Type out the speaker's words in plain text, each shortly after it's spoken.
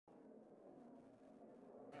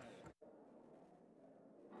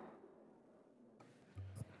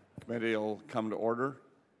Committee will come to order.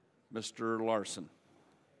 Mr. Larson.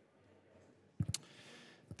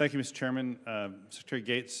 Thank you, Mr. Chairman. Secretary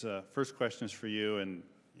Gates, first question is for you. And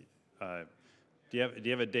do you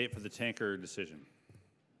have a date for the tanker decision?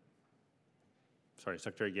 Sorry,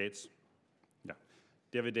 Secretary Gates. Yeah.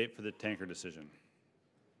 Do you have a date for the tanker decision?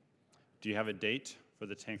 Do you have a date for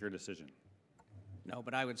the tanker decision? No,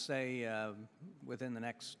 but I would say within the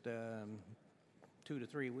next 2 to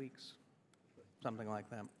 3 weeks, something like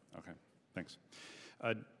that. Okay, thanks.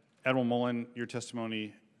 Admiral Mullen, your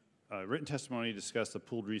testimony, written testimony discussed the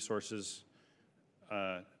pooled resources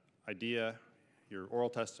idea. Your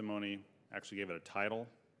oral testimony actually gave it a title,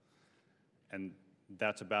 and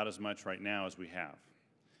that's about as much right now as we have.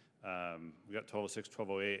 We got 1206,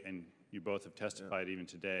 1208, and you both have testified even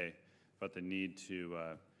today about the need to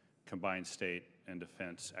combine state and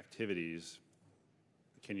defense activities.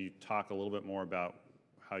 Can you talk a little bit more about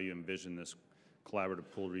how you envision this collaborative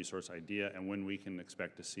pooled resource idea and when we can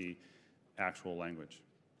expect to see actual language?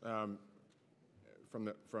 From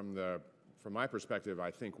my perspective, I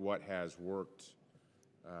think what has worked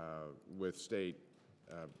with state,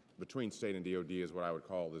 between state and DoD is what I would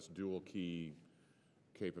call this dual key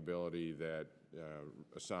capability that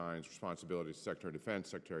assigns responsibilities to Secretary of Defense,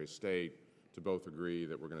 Secretary of State, to both agree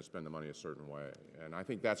that we're going to spend the money a certain way. And I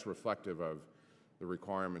think that's reflective of the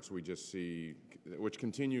requirements we just see, which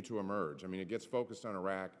continue to emerge. I mean, it gets focused on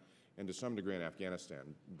Iraq and to some degree in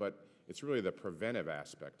Afghanistan, but it's really the preventive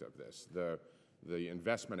aspect of this, the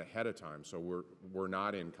investment ahead of time, so we're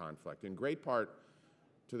not in conflict. In great part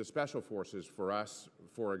to the Special Forces, for us,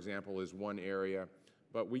 for example, is one area,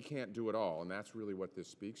 but we can't do it all, and that's really what this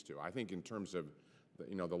speaks to. I think in terms of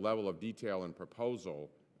the level of detail and proposal,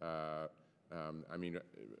 I mean,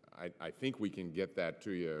 I think we can get that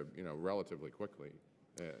to you, relatively quickly.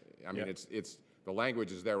 I mean, it's the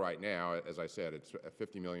language is there right now. As I said, it's a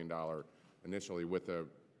 $50 million initially with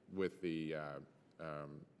the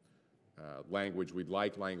language. We'd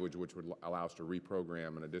like language which would allow us to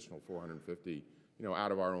reprogram an additional 450,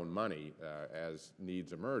 out of our own money as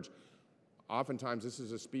needs emerge. Oftentimes, this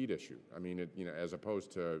is a speed issue. I mean, as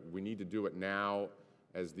opposed to we need to do it now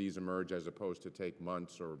as these emerge, as opposed to take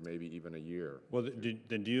months or maybe even a year. Well,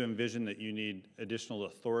 then do you envision that you need additional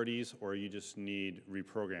authorities, or you just need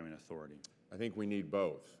reprogramming authority? I think we need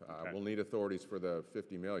both. Okay. We'll need authorities for the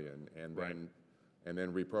 $50 million, and then and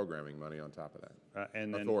then reprogramming money on top of that.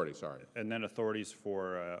 And then authorities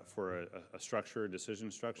for a structure, a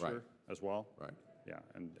decision structure as well. Right. Yeah,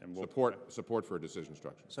 and support for a decision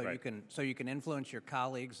structure. So you can influence your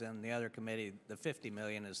colleagues and the other committee. The $50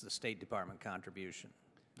 million is the State Department contribution.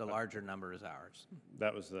 The larger number is ours.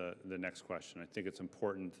 That was the next question. I think it's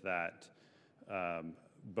important that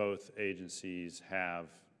both agencies have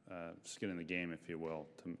skin in the game, if you will,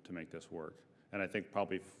 to make this work. And I think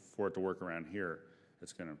probably for it to work around here,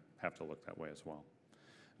 it's going to have to look that way as well.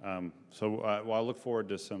 Well, I look forward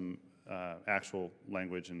to some actual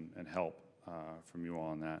language and help from you all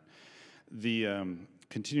on that. The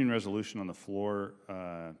continuing resolution on the floor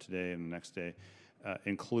today and the next day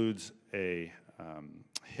includes a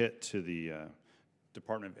hit to the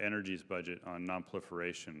Department of Energy's budget on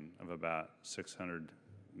nonproliferation of about $600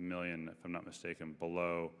 million, if I'm not mistaken,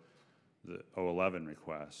 below the 011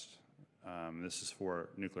 request. This is for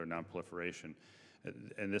nuclear nonproliferation,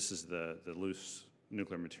 and this is the loose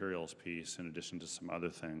nuclear materials piece in addition to some other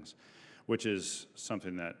things, which is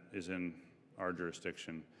something that is in our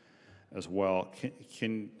jurisdiction as well.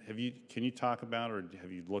 Can you talk about, or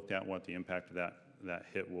have you looked at what the impact of that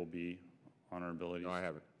hit will be on our abilities? No, I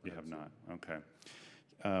haven't. You have not. Okay.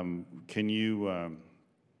 Can you?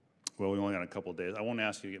 Well, we only got a couple of days. I won't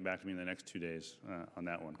ask you to get back to me in the next 2 days on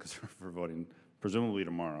that one because we're voting presumably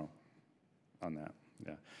tomorrow on that.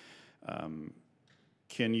 Yeah.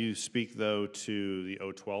 Can you speak though to the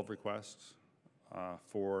 012 requests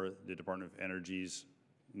for the Department of Energy's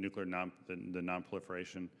nuclear the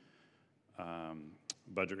nonproliferation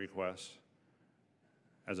budget request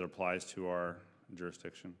as it applies to our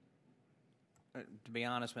jurisdiction? To be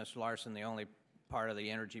honest, Mr. Larson, the only part of the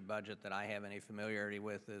energy budget that I have any familiarity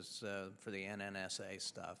with is for the NNSA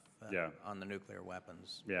stuff on the nuclear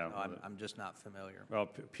weapons. Yeah, so I'm just not familiar. Well,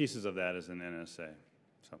 pieces of that is in NNSA,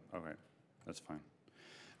 so okay, that's fine.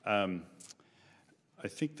 I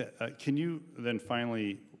think that can you then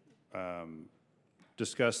finally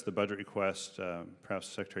discuss the budget request, perhaps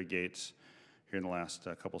Secretary Gates, here in the last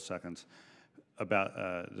couple seconds, about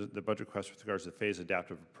the budget request with regards to the phase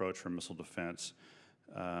adaptive approach for missile defense,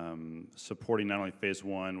 supporting not only phase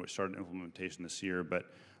 1, which started implementation this year, but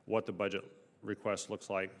what the budget request looks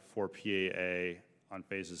like for PAA on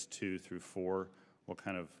phases 2 through 4, what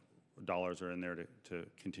kind of dollars are in there to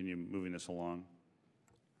continue moving this along?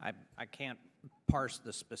 I can't parse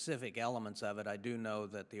the specific elements of it. I do know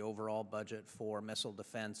that the overall budget for missile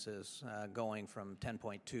defense is going from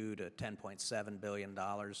 $10.2 to $10.7 billion,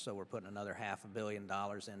 so we're putting another $500 million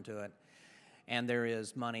into it. And there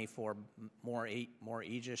is money for more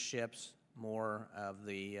Aegis ships, more of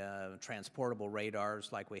the transportable radars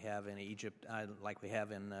like we have in Egypt, like we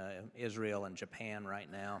have in Israel and Japan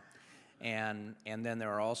right now. And then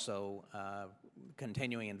there are also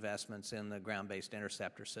continuing investments in the ground-based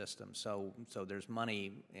interceptor system. So there's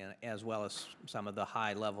money as well as some of the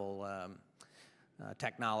high-level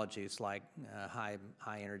technologies like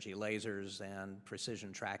high-energy lasers and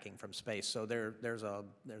precision tracking from space. So there's a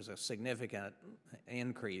significant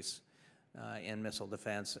increase in missile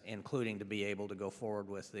defense, including to be able to go forward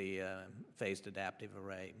with the phased adaptive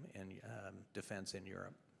array in defense in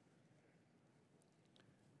Europe.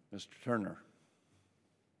 Mr. Turner.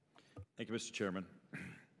 Thank you, Mr. Chairman.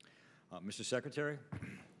 Mr. Secretary,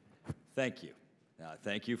 thank you.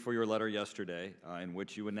 Thank you for your letter yesterday in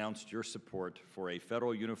which you announced your support for a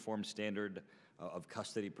federal uniform standard of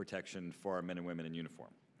custody protection for our men and women in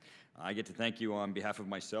uniform. I get to thank you on behalf of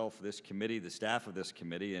myself, this committee, the staff of this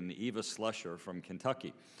committee, and Eva Slusher from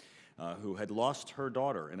Kentucky, who had lost her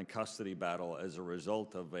daughter in a custody battle as a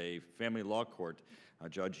result of a family law court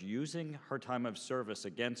judge using her time of service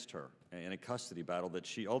against her in a custody battle that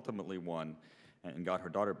she ultimately won and got her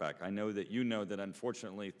daughter back. I know that you know that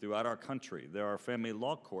unfortunately throughout our country there are family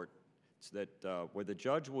law courts that where the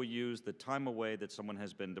judge will use the time away that someone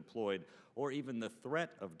has been deployed or even the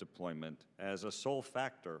threat of deployment as a sole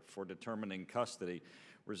factor for determining custody,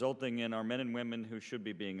 resulting in our men and women who should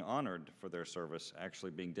be being honored for their service actually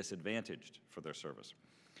being disadvantaged for their service.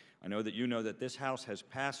 I know that you know that this House has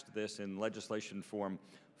passed this in legislation form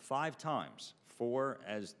 5 times, 4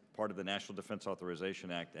 as part of the National Defense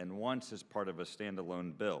Authorization Act and once as part of a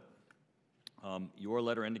standalone bill. Your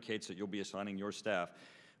letter indicates that you'll be assigning your staff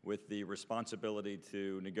with the responsibility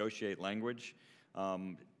to negotiate language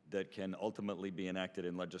that can ultimately be enacted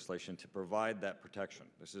in legislation to provide that protection.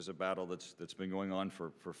 This is a battle that's been going on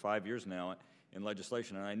for 5 years now in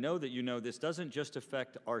legislation. And I know that you know this doesn't just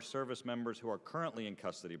affect our service members who are currently in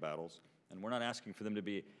custody battles, and we're not asking for them to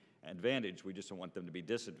be advantaged, we just don't want them to be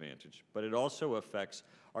disadvantaged, but it also affects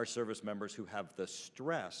our service members who have the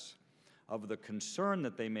stress of the concern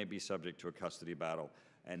that they may be subject to a custody battle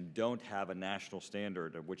and don't have a national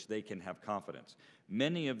standard of which they can have confidence.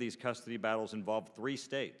 Many of these custody battles involve 3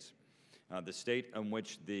 states. The state in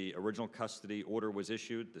which the original custody order was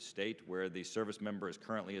issued, the state where the service member is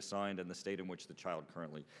currently assigned, and the state in which the child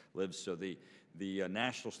currently lives. So the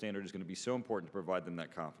national standard is going to be so important to provide them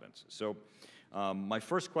that confidence. So my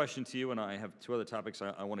first question to you, and I have 2 other topics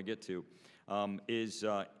I want to get to, is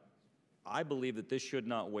I believe that this should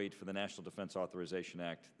not wait for the National Defense Authorization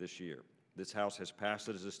Act this year. This House has passed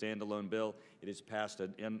it as a standalone bill. It is passed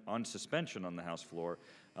on suspension on the House floor.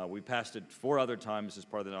 We passed it 4 other times as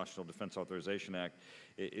part of the National Defense Authorization Act.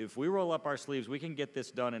 If we roll up our sleeves, we can get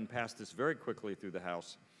this done and pass this very quickly through the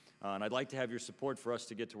House. And I'd like to have your support for us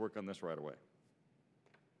to get to work on this right away.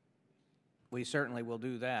 We certainly will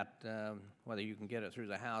do that. Whether you can get it through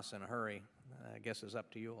the House in a hurry, I guess is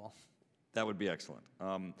up to you all. That would be excellent.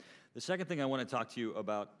 The second thing I want to talk to you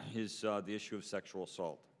about is the issue of sexual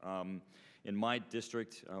assault. In my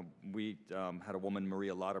district, we had a woman,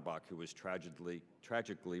 Maria Lauterbach, who was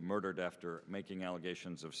tragically murdered after making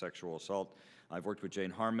allegations of sexual assault. I've worked with Jane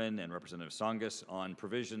Harmon and Representative Tsongas on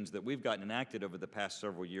provisions that we've gotten enacted over the past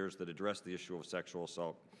several years that address the issue of sexual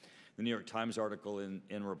assault. The New York Times article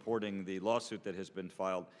in reporting the lawsuit that has been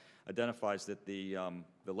filed identifies that the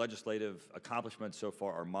legislative accomplishments so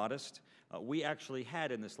far are modest. We actually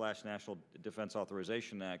had in this last National Defense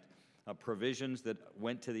Authorization Act provisions that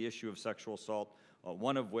went to the issue of sexual assault,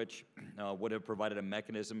 one of which would have provided a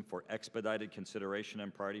mechanism for expedited consideration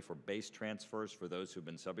and priority for base transfers for those who've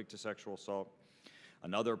been subject to sexual assault.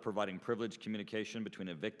 Another providing privileged communication between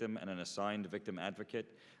a victim and an assigned victim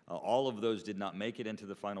advocate. All of those did not make it into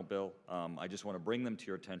the final bill. I just want to bring them to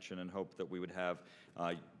your attention and hope that we would have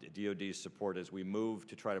DOD's support as we move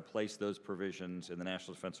to try to place those provisions in the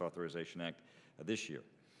National Defense Authorization Act this year.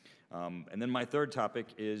 And then my third topic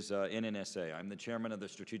is NNSA. I'm the chairman of the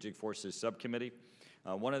Strategic Forces Subcommittee.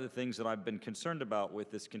 One of the things that I've been concerned about with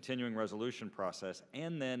this continuing resolution process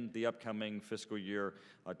and then the upcoming fiscal year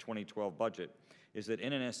 2012 budget is that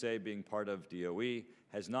NNSA, being part of DOE,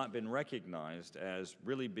 has not been recognized as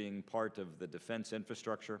really being part of the defense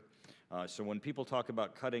infrastructure. So when people talk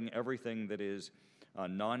about cutting everything that is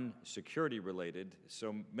non-security related,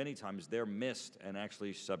 so many times they're missed and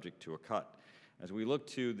actually subject to a cut. As we look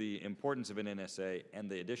to the importance of an NNSA and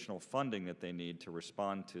the additional funding that they need to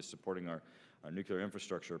respond to supporting our nuclear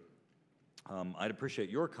infrastructure, I'd appreciate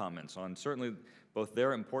your comments on certainly both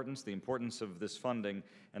their importance, the importance of this funding,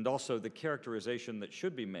 and also the characterization that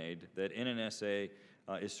should be made that NNSA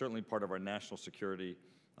is certainly part of our national security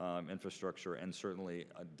infrastructure and certainly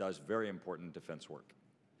does very important defense work.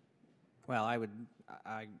 Well,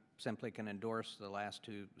 I simply can endorse the last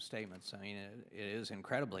two statements. I mean, it is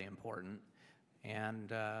incredibly important,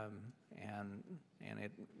 and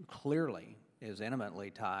it clearly is intimately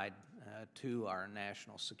tied to our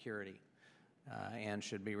national security, and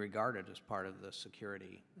should be regarded as part of the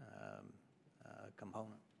security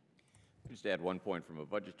component. Just to add one point from a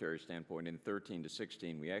budgetary standpoint, in 13 to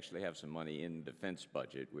 16, we actually have some money in the defense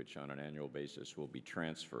budget, which on an annual basis will be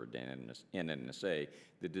transferred to NNSA.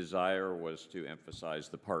 The desire was to emphasize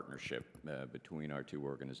the partnership between our two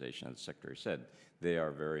organizations. As the Secretary said, they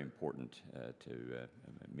are very important to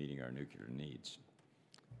meeting our nuclear needs.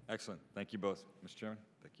 Excellent. Thank you both. Mr. Chairman,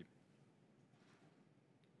 thank you.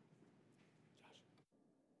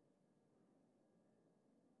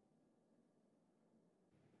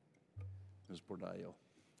 Ms. Bordallo.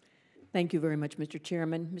 Thank you very much, Mr.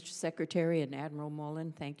 Chairman. Mr. Secretary and Admiral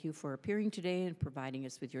Mullen, thank you for appearing today and providing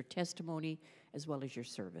us with your testimony as well as your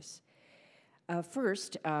service.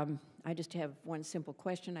 First, I just have one simple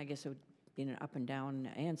question. I guess it would be an up and down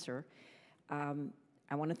answer.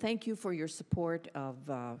 I want to thank you for your support of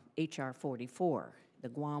H.R. 44, the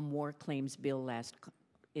Guam War Claims Bill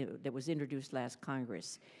that was introduced last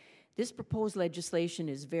Congress. This proposed legislation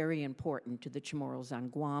is very important to the Chamorros on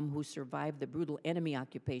Guam who survived the brutal enemy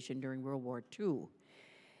occupation during World War II.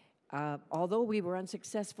 Although we were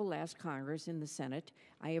unsuccessful last Congress in the Senate,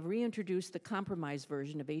 I have reintroduced the compromise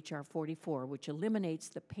version of H.R. 44, which eliminates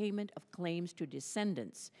the payment of claims to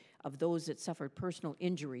descendants of those that suffered personal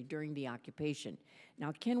injury during the occupation.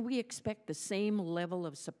 Now, can we expect the same level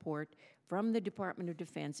of support from the Department of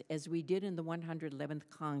Defense as we did in the 111th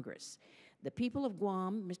Congress? The people of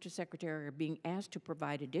Guam, Mr. Secretary, are being asked to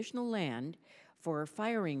provide additional land for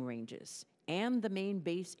firing ranges and the main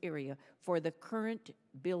base area for the current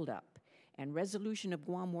buildup. And resolution of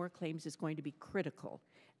Guam war claims is going to be critical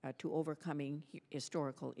to overcoming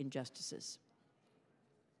historical injustices.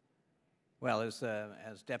 Well, as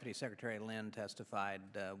Deputy Secretary Lynn testified,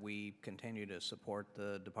 we continue to support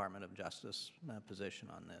the Department of Justice position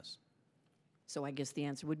on this. So I guess the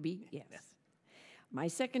answer would be yes. Yes. My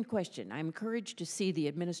second question, I'm encouraged to see the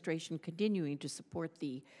administration continuing to support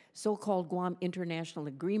the so-called Guam International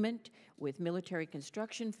Agreement with military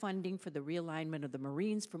construction funding for the realignment of the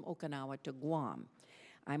Marines from Okinawa to Guam.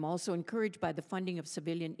 I'm also encouraged by the funding of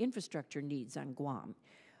civilian infrastructure needs on Guam.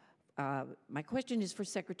 My question is for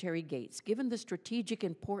Secretary Gates. Given the strategic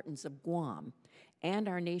importance of Guam and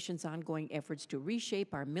our nation's ongoing efforts to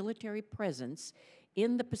reshape our military presence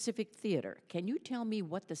in the Pacific Theater, can you tell me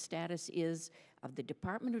what the status is of the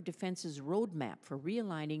Department of Defense's roadmap for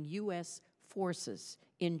realigning U.S. forces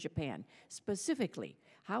in Japan? Specifically,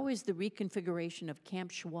 how is the reconfiguration of Camp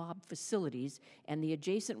Schwab facilities and the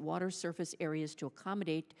adjacent water surface areas to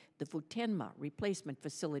accommodate the Futenma replacement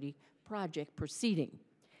facility project proceeding?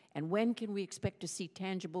 And when can we expect to see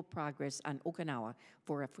tangible progress on Okinawa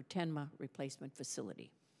for a Futenma replacement facility?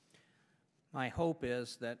 My hope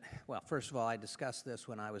is that, well, first of all, I discussed this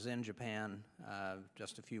when I was in Japan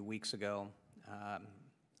just a few weeks ago.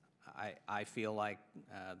 I feel like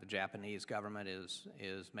the Japanese government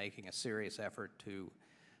is making a serious effort to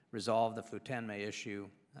resolve the Futenma issue.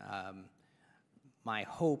 My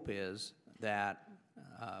hope is that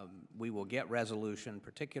we will get resolution,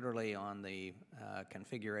 particularly on the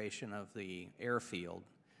configuration of the airfield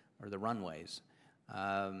or the runways,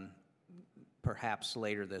 perhaps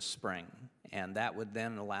later this spring. And that would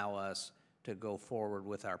then allow us to go forward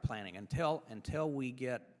with our planning. Until we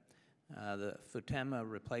get the Futenma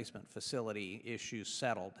replacement facility issue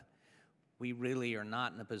settled, we really are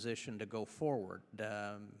not in a position to go forward.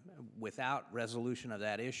 Without resolution of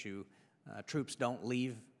that issue, troops don't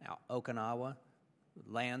leave Okinawa,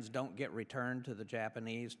 lands don't get returned to the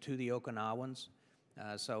Japanese, to the Okinawans.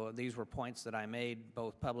 So these were points that I made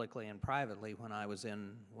both publicly and privately when I was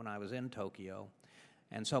in Tokyo.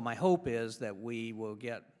 And so my hope is that we will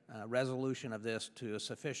get resolution of this to a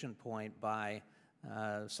sufficient point by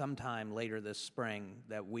sometime later this spring,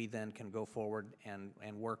 that we then can go forward and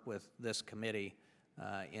work with this committee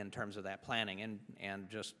in terms of that planning. And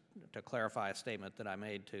just to clarify a statement that I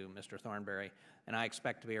made to Mr. Thornberry, and I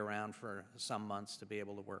expect to be around for some months to be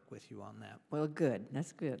able to work with you on that. Well, good.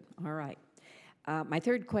 That's good. All right. My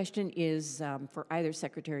third question is for either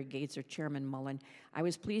Secretary Gates or Chairman Mullen. I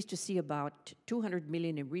was pleased to see about $200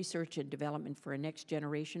 million in research and development for a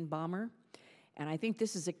next-generation bomber, and I think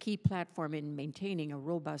this is a key platform in maintaining a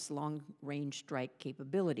robust long-range strike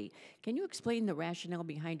capability. Can you explain the rationale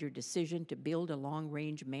behind your decision to build a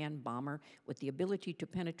long-range manned bomber with the ability to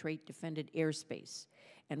penetrate defended airspace?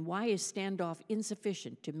 And why is standoff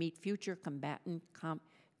insufficient to meet future combatant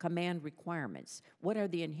command requirements? What are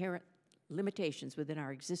the inherent limitations within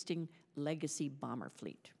our existing legacy bomber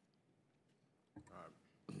fleet?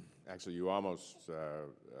 Actually, you almost,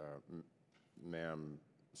 ma'am,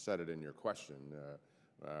 said it in your question.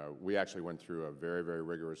 We actually went through a very, very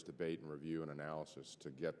rigorous debate and review and analysis to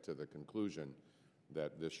get to the conclusion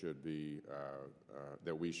that this should be,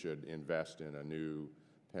 that we should invest in a new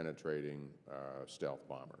penetrating stealth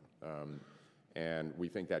bomber. And we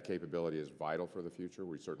think that capability is vital for the future.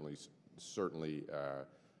 We certainly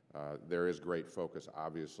there is great focus,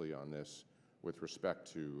 obviously, on this with respect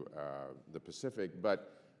to the Pacific,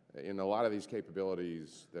 but in a lot of these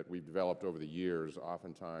capabilities that we've developed over the years,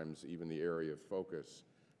 oftentimes even the area of focus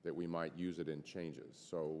that we might use it in changes.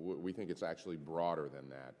 So we think it's actually broader than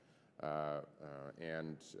that.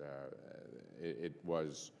 It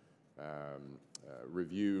was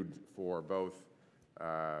reviewed for both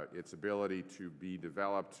its ability to be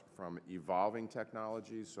developed from evolving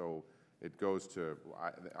technologies. So it goes to,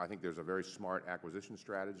 I think there's a very smart acquisition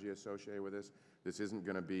strategy associated with this. This isn't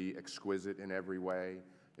going to be exquisite in every way.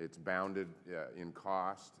 It's bounded in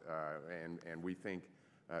cost, and we think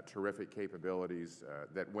terrific capabilities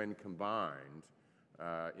that when combined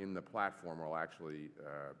in the platform will actually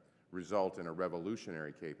result in a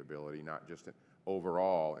revolutionary capability, not just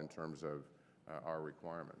overall in terms of our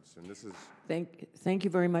requirements. And this is... Thank you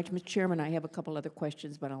very much, Mr. Chairman. I have a couple other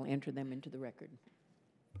questions, but I'll enter them into the record.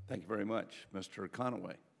 Thank you very much. Mr.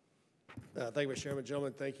 Conaway. Thank you, Mr. Chairman.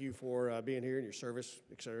 Gentlemen, thank you for being here and your service,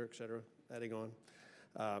 et cetera, adding on.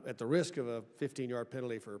 At the risk of a 15-yard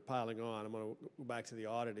penalty for piling on, I'm going to go back to the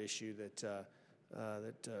audit issue that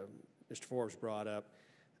Mr. Forbes brought up.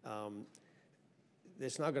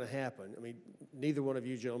 It's not going to happen. I mean, neither one of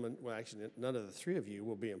you gentlemen, well, actually, none of the three of you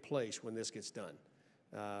will be in place when this gets done.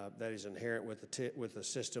 That is inherent with the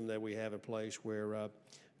system that we have in place where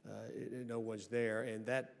no one's there, and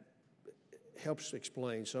that helps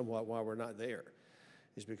explain somewhat why we're not there,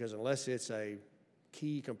 is because unless it's a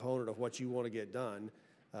key component of what you want to get done,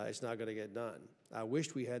 it's not going to get done. I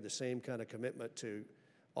wished we had the same kind of commitment to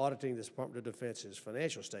auditing the Department of Defense's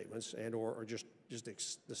financial statements and or just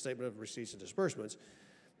the statement of receipts and disbursements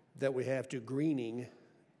that we have to greening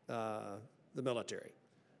the military.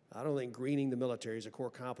 I don't think greening the military is a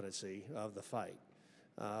core competency of the fight.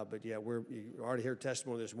 But yeah, you already heard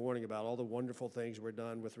testimony this morning about all the wonderful things we're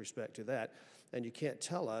done with respect to that. And you can't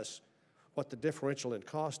tell us what the differential in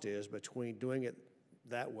cost is between doing it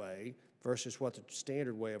that way versus what the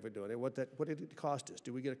standard way of doing it. What did it cost us?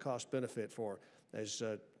 Do we get a cost benefit for, as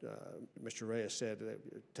Mr. Reyes said,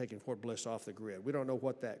 taking Fort Bliss off the grid? We don't know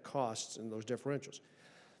what that costs in those differentials.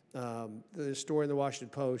 The story in the Washington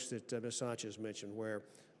Post that Ms. Sanchez mentioned, where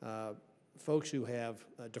folks who have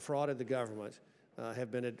defrauded the government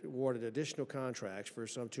have been awarded additional contracts for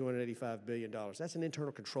some $285 billion. That's an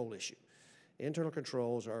internal control issue. Internal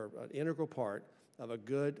controls are an integral part of a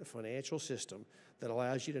good financial system that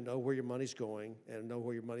allows you to know where your money's going and know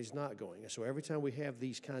where your money's not going. And so every time we have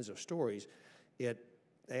these kinds of stories, it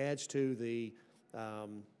adds to the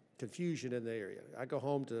confusion in the area. I go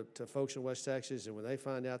home to folks in West Texas, and when they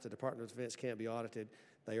find out the Department of Defense can't be audited,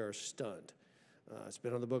 they are stunned. It's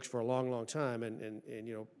been on the books for a long, long time, and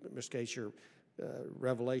you know, Mr. Gates, your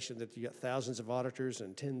revelation that you got thousands of auditors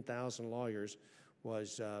and 10,000 lawyers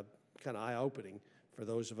was kind of eye-opening for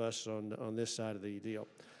those of us on this side of the deal.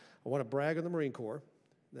 I want to brag on the Marine Corps.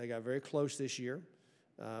 They got very close this year.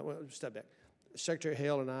 Well, step back. Secretary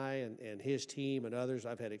Hale and I and his team and others,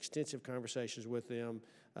 I've had extensive conversations with them,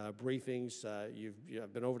 briefings.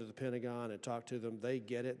 I've been over to the Pentagon and talked to them. They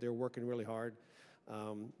get it. They're working really hard.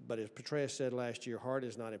 But as Petraeus said last year, hard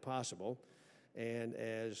is not impossible. And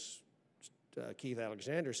as Keith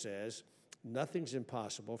Alexander says, nothing's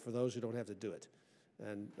impossible for those who don't have to do it.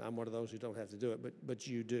 And I'm one of those who don't have to do it, but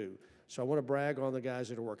you do. So I want to brag on the guys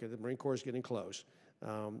that are working. The Marine Corps is getting close.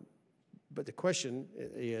 But the question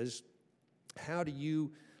is, how do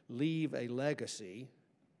you leave a legacy,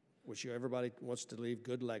 which everybody wants to leave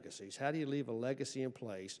good legacies, how do you leave a legacy in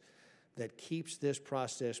place that keeps this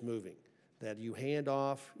process moving, that you hand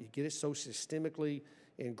off, you get it so systemically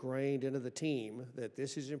ingrained into the team that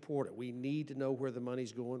this is important. We need to know where the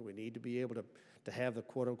money's going. We need to be able to have the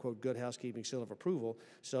quote-unquote good housekeeping seal of approval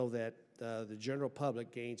so that the general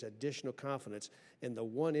public gains additional confidence in the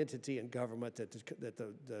one entity in government that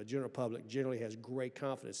the general public generally has great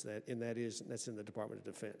confidence that's in the Department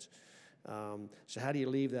of Defense. So how do you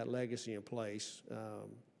leave that legacy in place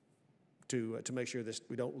to make sure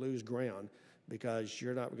we don't lose ground, because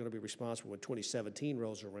you're not going to be responsible when 2017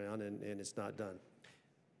 rolls around and it's not done?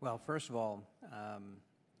 Well, first of all,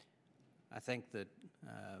 I think that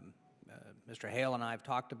Mr. Hale and I have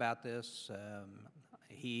talked about this.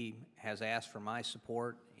 He has asked for my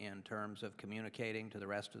support in terms of communicating to the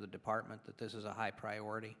rest of the department that this is a high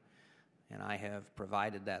priority, and I have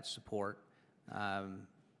provided that support.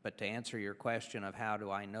 But to answer your question of how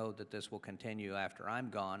do I know that this will continue after I'm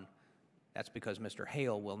gone, that's because Mr.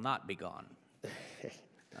 Hale will not be gone.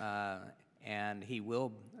 And he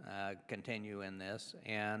will continue in this,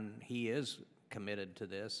 and he is committed to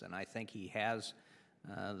this, and I think he has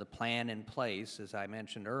the plan in place, as I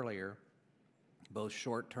mentioned earlier, both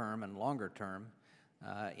short-term and longer-term,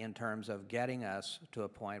 in terms of getting us to a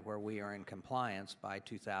point where we are in compliance by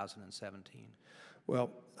 2017. Well,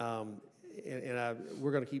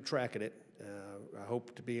 we're going to keep tracking it. I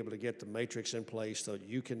hope to be able to get the matrix in place so that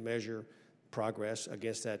you can measure progress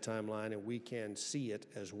against that timeline and we can see it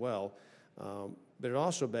as well. But it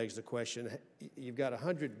also begs the question, you've got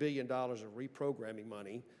 $100 billion of reprogramming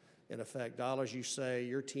money. In effect, dollars you say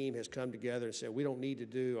your team has come together and said, we don't need to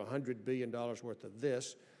do $100 billion worth of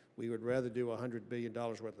this. We would rather do $100 billion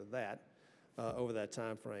worth of that over that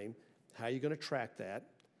time frame. How are you going to track that?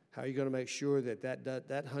 How are you going to make sure that that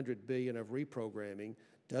 $100 billion of reprogramming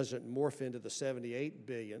doesn't morph into the $78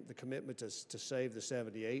 billion, the commitment to save the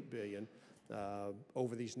 $78 billion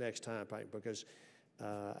over these next time frame? Because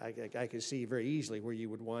I can see very easily where you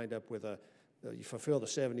would wind up with you fulfill the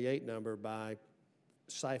 78 number by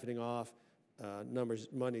siphoning off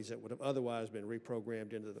monies that would have otherwise been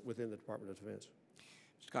reprogrammed within the Department of Defense.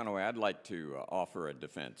 Mr. Conaway, I'd like to offer a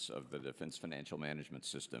defense of the Defense Financial Management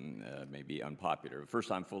System. May be unpopular.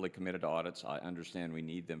 First, I'm fully committed to audits. I understand we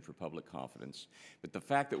need them for public confidence. But the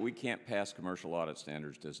fact that we can't pass commercial audit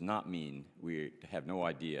standards does not mean we have no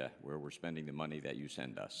idea where we're spending the money that you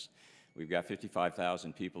send us. We've got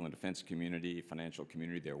 55,000 people in the defense community, financial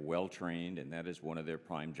community. They're well-trained, and that is one of their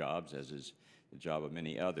prime jobs, as is the job of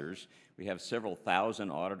many others. We have several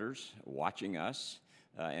thousand auditors watching us.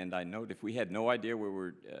 And I note if we had no idea what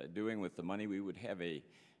we're doing with the money, we'd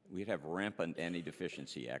have rampant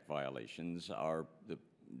Anti-Deficiency Act violations. Over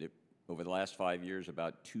the last 5 years,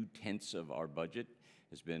 about 2/10 of our budget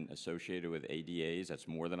has been associated with ADAs. That's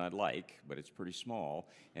more than I'd like, but it's pretty small.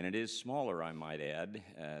 And it is smaller, I might add,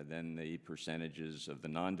 than the percentages of the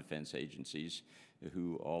non-defense agencies,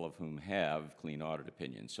 all of whom have clean audit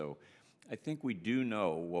opinions. So I think we do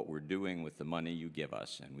know what we're doing with the money you give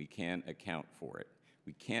us, and we can account for it.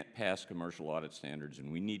 We can't pass commercial audit standards,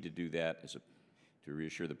 and we need to do that to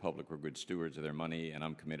reassure the public we're good stewards of their money, and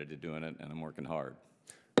I'm committed to doing it, and I'm working hard.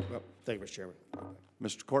 Well, thank you, Mr. Chairman.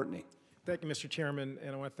 Mr. Courtney. Thank you, Mr. Chairman,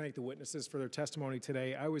 and I want to thank the witnesses for their testimony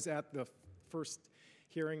today. I was at the first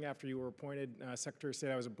hearing after you were appointed. Secretary of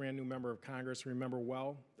State, I was a brand new member of Congress. Remember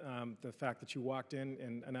well the fact that you walked in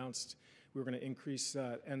and announced we were going to increase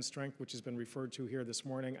end strength, which has been referred to here this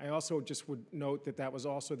morning. I also just would note that that was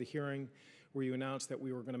also the hearing where you announced that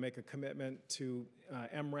we were going to make a commitment to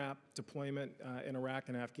MRAP deployment in Iraq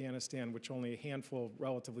and Afghanistan, which only a handful,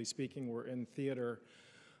 relatively speaking, were in theater.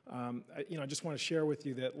 I just want to share with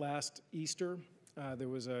you that last Easter, there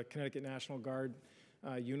was a Connecticut National Guard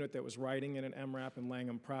unit that was riding in an MRAP in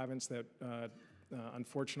Langham Province that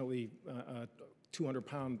unfortunately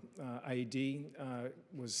 200-pound IED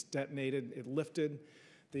was detonated. It lifted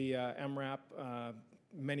the MRAP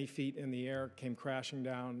many feet in the air, came crashing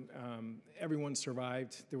down. Everyone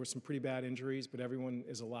survived. There were some pretty bad injuries, but everyone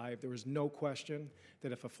is alive. There was no question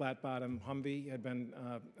that if a flat-bottom Humvee had been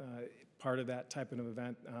part of that type of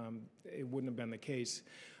event, it wouldn't have been the case.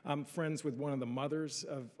 I'm friends with one of the mothers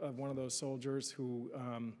of one of those soldiers who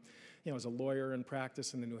is a lawyer in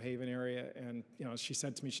practice in the New Haven area, and she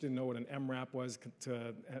said to me she didn't know what an MRAP was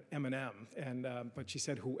to M&M, but she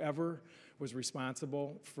said whoever was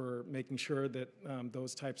responsible for making sure that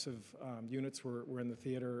those types of units were in the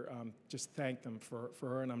theater, just thank them for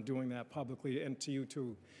her, and I'm doing that publicly, and to you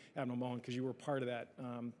too, Admiral Mullen, because you were part of that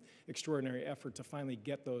extraordinary effort to finally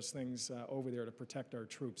get those things over there to protect our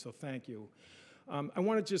troops, so thank you. I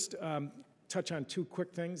want to just touch on two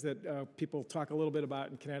quick things that people talk a little bit about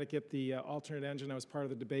in Connecticut. The alternate engine, I was part of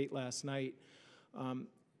the debate last night.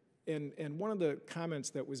 And one of the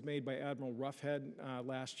comments that was made by Admiral Roughead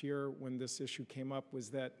last year when this issue came up was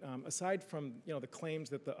that aside from the claims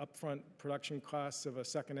that the upfront production costs of a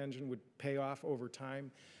second engine would pay off over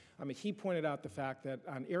time, he pointed out the fact that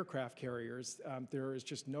on aircraft carriers, there is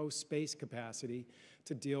just no space capacity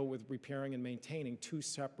to deal with repairing and maintaining two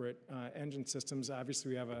separate engine systems.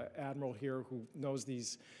 Obviously, we have an admiral here who knows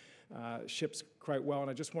these ships quite well, and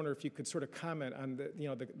I just wonder if you could sort of comment on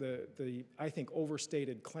the I think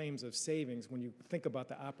overstated claims of savings when you think about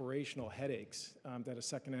the operational headaches that a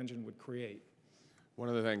second engine would create. One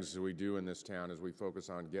of the things that we do in this town is we focus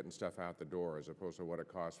on getting stuff out the door as opposed to what it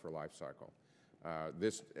costs for life cycle.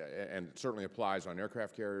 This, and it certainly applies on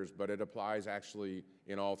aircraft carriers, but it applies actually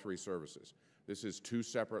in all three services. This is two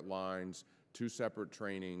separate lines, two separate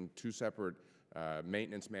training, two separate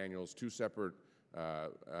maintenance manuals, two separate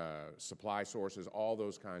supply sources, all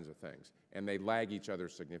those kinds of things. And they lag each other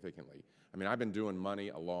significantly. I mean, I've been doing money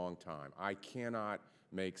a long time. I cannot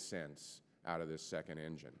make sense out of this second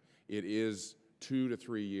engine. It is 2 to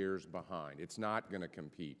 3 years behind. It's not going to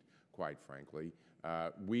compete, quite frankly.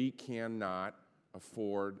 We cannot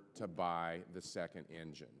afford to buy the second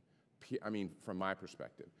engine, I mean, from my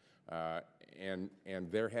perspective. And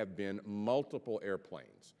there have been multiple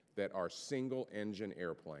airplanes that are single-engine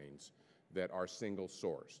airplanes that are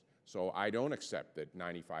single-sourced. So I don't accept that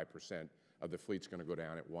 95% of the fleet's going to go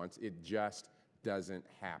down at once. It just doesn't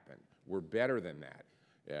happen. We're better than that.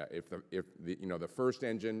 If the first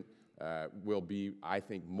engine will be, I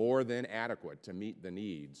think, more than adequate to meet the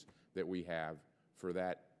needs that we have for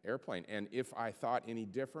that airplane. And if I thought any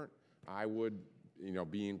different, I would,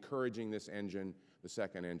 be encouraging this engine, the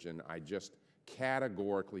second engine. I just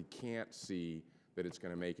categorically can't see that it's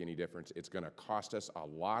going to make any difference. It's going to cost us a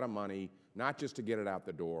lot of money, not just to get it out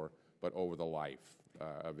the door, but over the life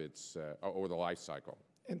over the life cycle.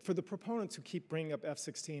 And for the proponents who keep bringing up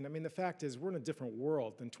F-16, I mean, the fact is we're in a different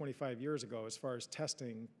world than 25 years ago as far as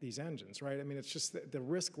testing these engines, right? I mean, it's just the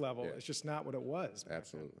risk level is just not what it was.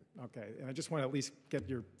 Absolutely. Then. Okay, and I just want to at least get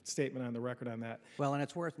your statement on the record on that. Well, and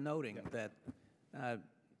it's worth noting that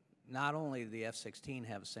not only the F-16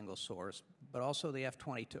 have a single source, but also the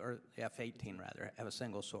F-22, or the F-18 rather, have a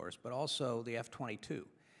single source, but also the F-22.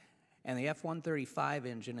 And the F-135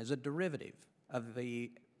 engine is a derivative of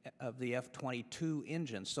the F-22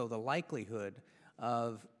 engine, so the likelihood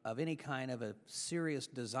of any kind of a serious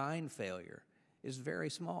design failure is very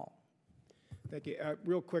small. Thank you.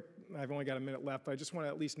 Real quick, I've only got a minute left, but I just want to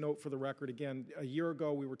at least note for the record again, a year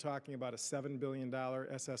ago we were talking about a $7 billion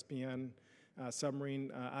SSBN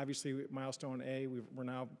submarine. Obviously, milestone A, we're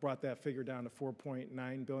now brought that figure down to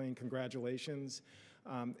 $4.9 billion. Congratulations.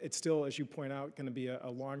 It's still, as you point out, going to be a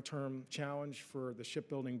long-term challenge for the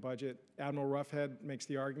shipbuilding budget. Admiral Roughead makes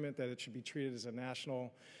the argument that it should be treated as a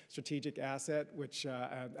national strategic asset, which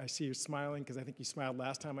I see you smiling because I think you smiled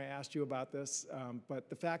last time I asked you about this. But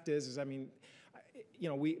the fact is I mean,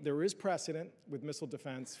 there is precedent with missile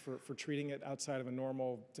defense for treating it outside of a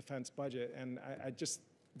normal defense budget, and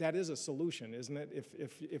that is a solution, isn't it,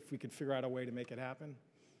 if we could figure out a way to make it happen?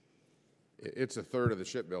 It's a third of the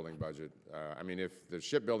shipbuilding budget. I mean, if the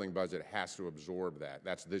shipbuilding budget has to absorb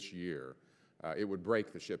that's this year, it would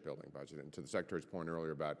break the shipbuilding budget. And to the Secretary's point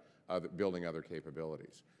earlier about building other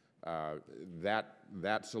capabilities.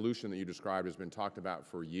 That solution that you described has been talked about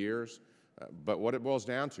for years, but what it boils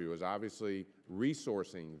down to is obviously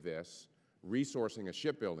resourcing a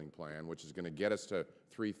shipbuilding plan, which is going to get us to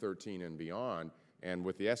 313 and beyond. And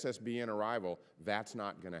with the SSBN arrival, that's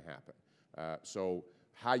not going to happen. So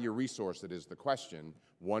how you resource it is the question.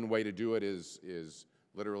 One way to do it is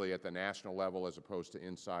literally at the national level as opposed to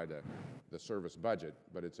inside the service budget,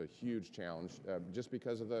 but it's a huge challenge just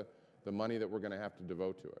because of the money that we're going to have to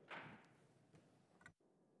devote to it.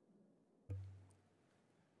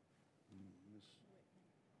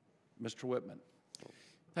 Mr. Whitman.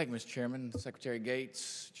 Thank you, Mr. Chairman. Secretary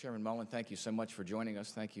Gates, Chairman Mullen, thank you so much for joining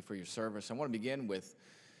us. Thank you for your service. I want to begin with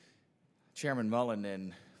Chairman Mullen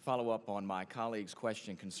and follow up on my colleague's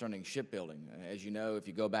question concerning shipbuilding. As you know, if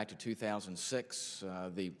you go back to 2006,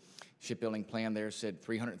 the shipbuilding plan there said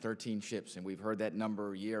 313 ships, and we've heard that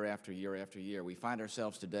number year after year after year. We find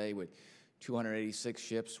ourselves today with 286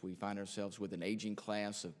 ships. We find ourselves with an aging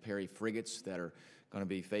class of Perry frigates that are going to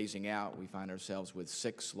be phasing out. We find ourselves with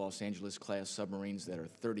 6 Los Angeles-class submarines that are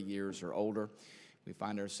 30 years or older. We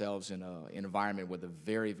find ourselves in an environment with a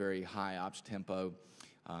very, very high ops tempo,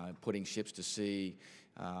 putting ships to sea,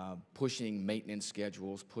 pushing maintenance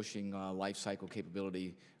schedules, pushing life cycle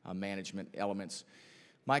capability management elements.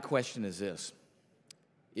 My question is this: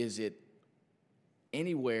 is it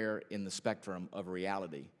anywhere in the spectrum of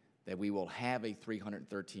reality that we will have a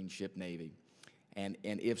 313 ship Navy And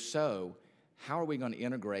if so, how are we going to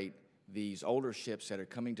integrate these older ships that are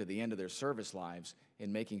coming to the end of their service lives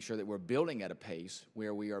in making sure that we're building at a pace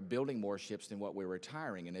where we are building more ships than what we're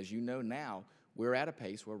retiring? And as you know now, we're at a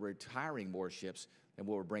pace where we're retiring more ships than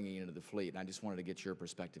what we're bringing into the fleet. And I just wanted to get your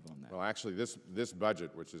perspective on that. Well, actually, this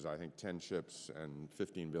budget, which is, I think, 10 ships and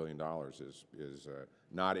 $15 billion, is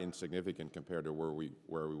not insignificant compared to where we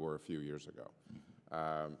were a few years ago.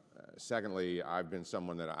 Secondly, I've been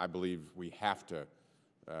someone that I believe we have to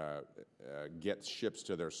get ships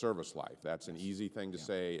to their service life. That's an easy thing to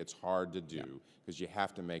say. It's hard to do because you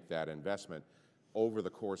have to make that investment over the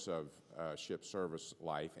course of ship service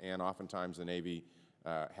life, and oftentimes the Navy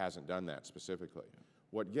hasn't done that specifically.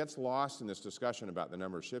 What gets lost in this discussion about the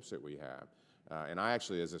number of ships that we have, and I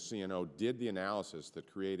actually, as a CNO, did the analysis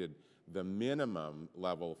that created the minimum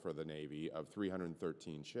level for the Navy of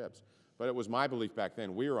 313 ships. But it was my belief back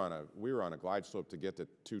then we were on a glide slope to get to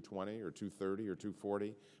 220 or 230 or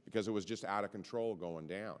 240 because it was just out of control going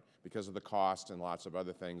down because of the cost and lots of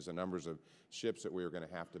other things, the numbers of ships that we were going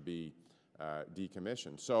to have to be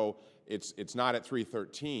decommissioned. So it's not at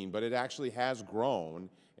 313, but it actually has grown,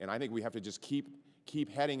 and I think we have to just keep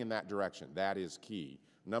heading in that direction. That is key.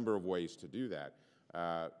 Number of ways to do that.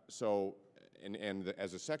 As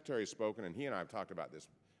the Secretary has spoken, and he and I have talked about this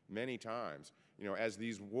many times, you know, as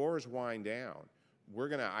these wars wind down, we're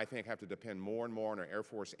going to, I think, have to depend more and more on our Air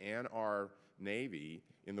Force and our Navy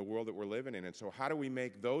in the world that we're living in. And so how do we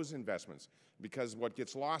make those investments? Because what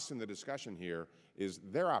gets lost in the discussion here is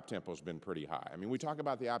their op tempo has been pretty high. I mean, we talk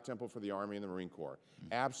about the op tempo for the Army and the Marine Corps,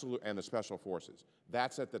 and the Special Forces.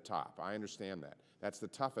 That's at the top. I understand that. That's the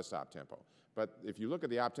toughest op tempo. But if you look at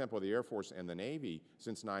the op tempo of the Air Force and the Navy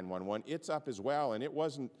since 9/11, it's up as well, and it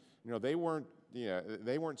wasn't, you know, they weren't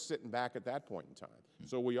sitting back at that point in time.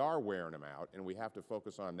 So we are wearing them out, and we have to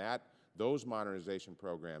focus on that. Those modernization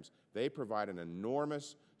programs, they provide an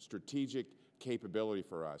enormous strategic capability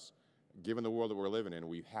for us. Given the world that we're living in,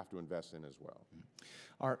 we have to invest in as well.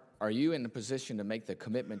 Are you in a position to make the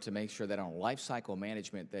commitment to make sure that on life cycle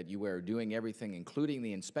management that you are doing everything, including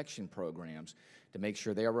the inspection programs, to make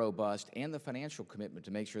sure they're robust, and the financial commitment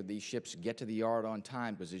to make sure these ships get to the yard on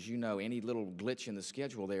time? Because as you know, any little glitch in the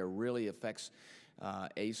schedule there really affects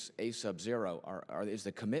A sub-zero. Is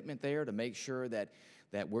the commitment there to make sure that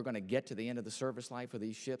we're going to get to the end of the service life of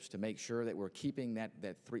these ships, to make sure that we're keeping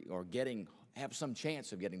that three, or have some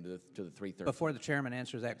chance of getting to the 330? Before the chairman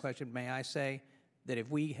answers that question, may I say that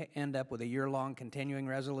if we end up with a year-long continuing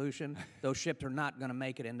resolution, those ships are not going to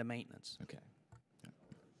make it into maintenance. Okay.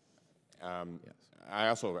 Yes. I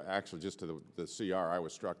also, actually, just to the CR, I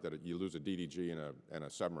was struck that you lose a DDG and a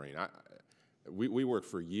submarine. We worked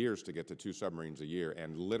for years to get to 2 submarines a year,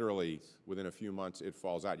 and literally within a few months it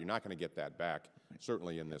falls out. You're not going to get that back,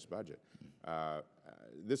 certainly in this budget.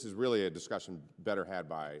 This is really a discussion better had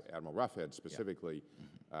by Admiral Roughhead specifically.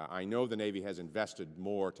 I know the Navy has invested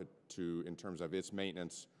more in terms of its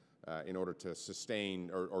maintenance in order to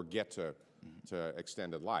sustain or get to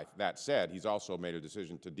extended life. That said, he's also made a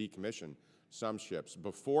decision to decommission some ships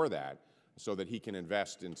before that so that he can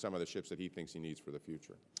invest in some of the ships that he thinks he needs for the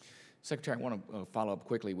future. Secretary, I want to follow up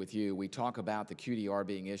quickly with you. We talk about the QDR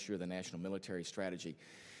being issue of the National Military Strategy.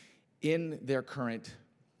 In their current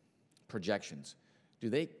projections, do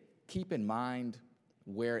they keep in mind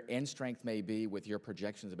where end strength may be with your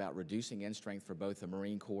projections about reducing end strength for both the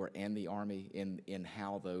Marine Corps and the Army in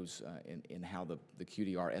how those in how the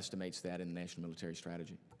QDR estimates that in the National Military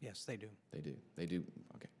Strategy? Yes, they do. They do. They do.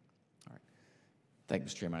 Okay. All right. Thank you,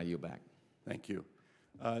 Mr. Chairman. I yield back. Thank you.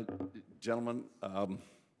 Gentlemen,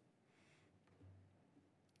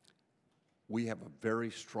 we have a very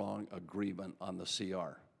strong agreement on the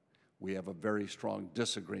CR. We have a very strong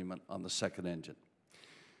disagreement on the second engine.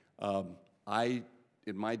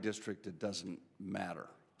 In my district, it doesn't matter.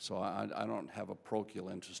 So I don't have a parochial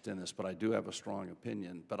interest in this, but I do have a strong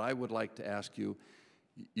opinion. But I would like to ask you,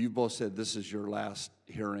 you both said this is your last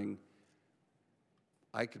hearing.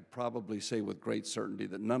 I could probably say with great certainty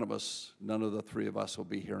that none of the 3 of us will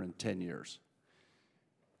be here in 10 years.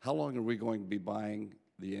 How long are we going to be buying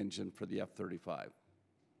the engine for the F-35?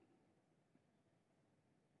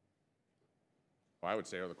 Well, I would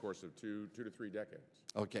say over the course of 2 to 3 decades.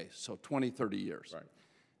 Okay, so 20, 30 years. Right.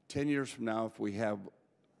 10 years from now, if we have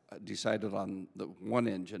decided on the one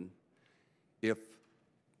engine, if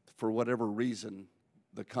for whatever reason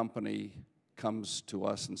the company comes to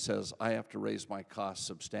us and says, I have to raise my costs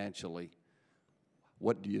substantially,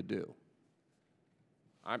 what do you do?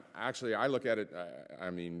 I look at it,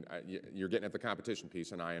 you're getting at the competition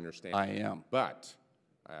piece, and I understand. I am. But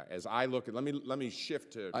as I look at, let me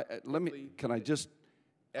shift to. Can I just?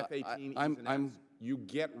 F-18. You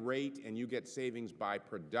get rate and you get savings by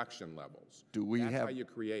production levels. That's how you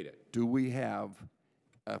create it. Do we have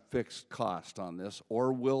a fixed cost on this,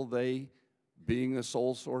 or will they, being a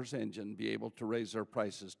sole source engine, be able to raise their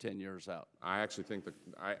prices 10 years out? I actually think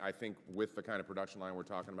I think with the kind of production line we're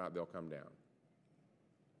talking about, they'll come down.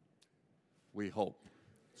 We hope.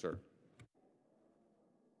 Sir.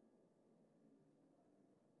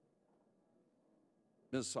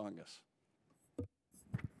 Ms. Songus.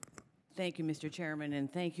 Thank you, Mr. Chairman,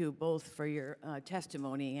 and thank you both for your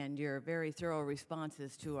testimony and your very thorough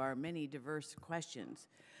responses to our many diverse questions.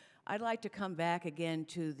 I'd like to come back again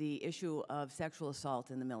to the issue of sexual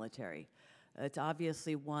assault in the military. It's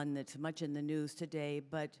obviously one that's much in the news today,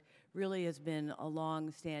 but really has been a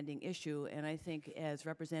long-standing issue, and I think, as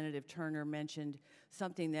Representative Turner mentioned,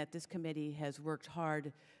 something that this committee has worked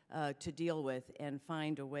hard to deal with and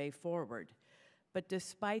find a way forward. But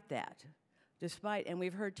despite that, and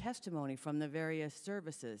we've heard testimony from the various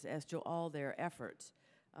services as to all their efforts,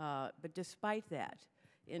 but despite that,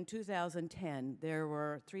 in 2010, there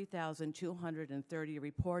were 3,230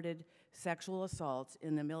 reported sexual assaults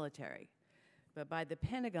in the military. But by the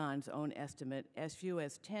Pentagon's own estimate, as few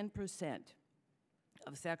as 10%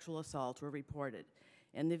 of sexual assaults were reported.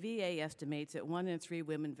 And the VA estimates that 1 in 3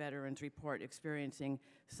 women veterans report experiencing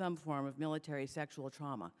some form of military sexual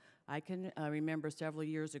trauma. I can remember several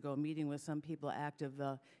years ago meeting with some people active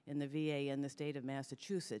in the VA in the state of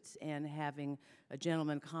Massachusetts and having a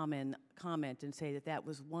gentleman comment and say that that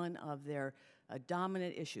was one of their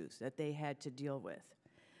dominant issues that they had to deal with.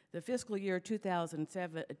 The fiscal year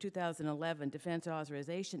 2011 Defense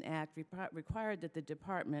Authorization Act required that the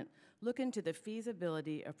department look into the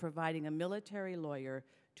feasibility of providing a military lawyer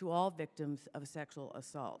to all victims of sexual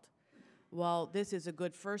assault. While this is a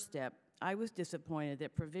good first step, I was disappointed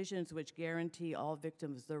that provisions which guarantee all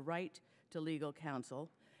victims the right to legal counsel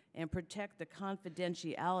and protect the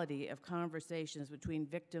confidentiality of conversations between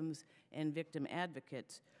victims and victim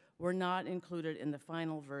advocates were not included in the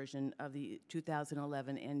final version of the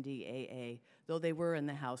 2011 NDAA, though they were in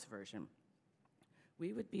the House version.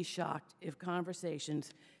 We would be shocked if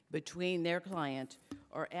conversations between their client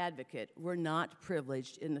or advocate were not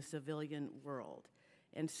privileged in the civilian world.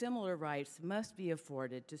 And similar rights must be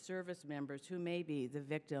afforded to service members who may be the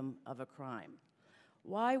victim of a crime.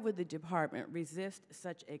 Why would the department resist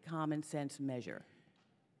such a common sense measure?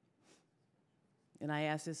 And I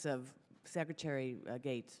ask this of Secretary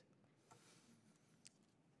Gates.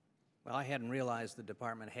 Well, I hadn't realized the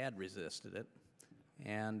department had resisted it.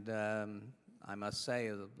 And I must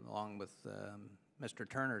say, along with Mr.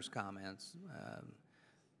 Turner's comments,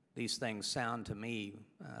 these things sound to me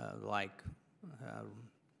like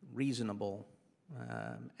reasonable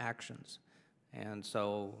actions. And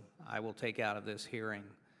so I will take out of this hearing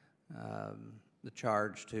the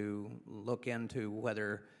charge to look into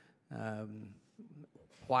whether,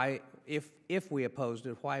 if we opposed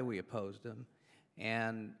it, why we opposed them,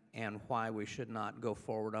 and why we should not go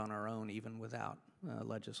forward on our own even without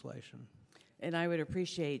legislation. And I would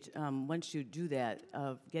appreciate, once you do that,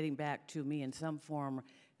 of getting back to me in some form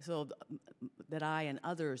so that I and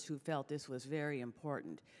others who felt this was very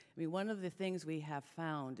important. I mean, one of the things we have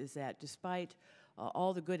found is that despite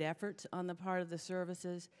all the good efforts on the part of the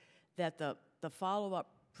services, that the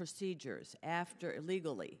follow-up procedures after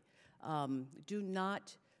legally do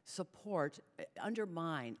not support,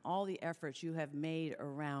 undermine all the efforts you have made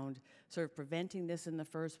around sort of preventing this in the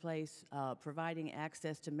first place, providing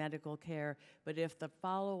access to medical care. But if the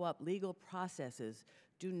follow-up legal processes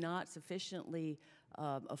do not sufficiently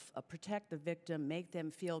protect the victim, make them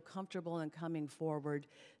feel comfortable in coming forward,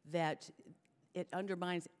 that it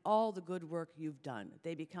undermines all the good work you've done.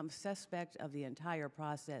 They become suspect of the entire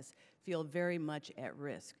process, feel very much at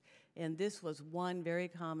risk. And this was one very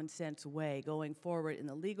common sense way going forward in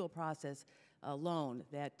the legal process alone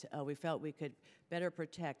that we felt we could better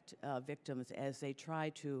protect victims as they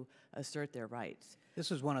try to assert their rights. This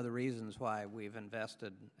is one of the reasons why we've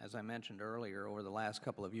invested, as I mentioned earlier, over the last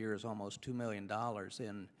couple of years, almost $2 million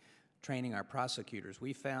in training our prosecutors.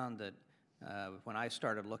 We found that when I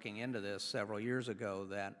started looking into this several years ago,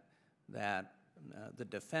 that the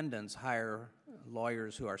defendants hire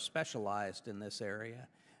lawyers who are specialized in this area,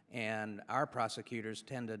 and our prosecutors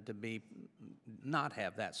tended to not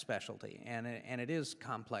have that specialty. And it is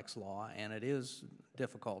complex law, and it is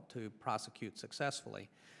difficult to prosecute successfully,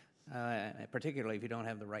 particularly if you don't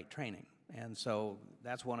have the right training. And so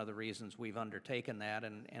that's one of the reasons we've undertaken that.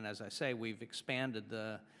 And as I say, we've expanded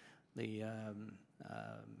the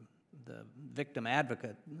victim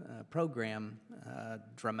advocate program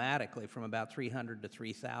dramatically from about 300 to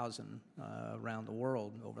 3,000 around the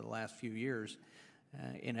world over the last few years.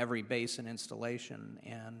 in every base and installation,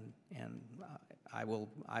 and I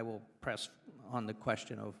will press on the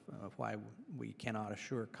question of why we cannot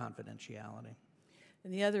assure confidentiality.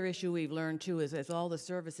 And the other issue we've learned too is as all the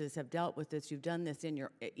services have dealt with this, you've done this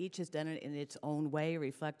each has done it in its own way,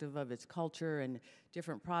 reflective of its culture and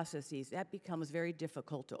different processes. That becomes very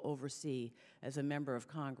difficult to oversee as a member of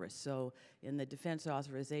Congress. So in the Defense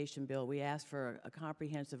Authorization Bill, we asked for a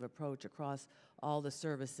comprehensive approach across all the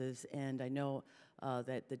services, and I know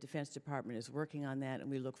that the Defense Department is working on that, and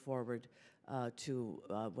we look forward to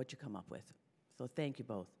what you come up with. So thank you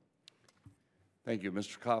both. Thank you.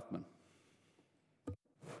 Mr. Kaufman.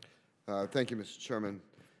 Thank you, Mr. Chairman.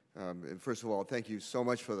 And first of all, thank you so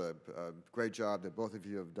much for the great job that both of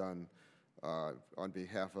you have done on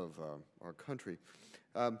behalf of our country.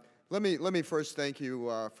 Let me first thank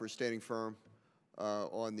you for standing firm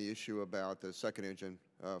on the issue about the second engine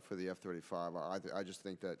for the F-35. I just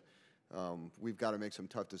think that we've got to make some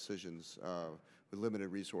tough decisions with limited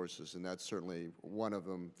resources, and that's certainly one of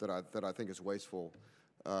them that I think is wasteful.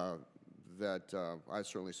 That I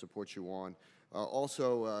certainly support you on.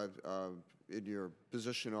 Also, in your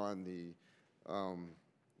position on the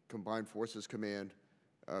Combined Forces Command,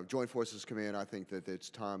 Joint Forces Command, I think that its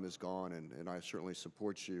time is gone, and I certainly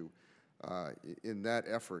support you in that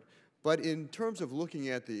effort. But in terms of looking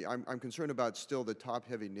at I'm concerned about still the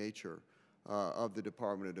top-heavy nature of the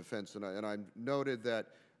Department of Defense, and I noted that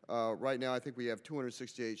right now I think we have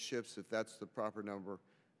 268 ships, if that's the proper number.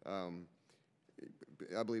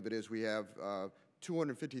 I believe it is. We have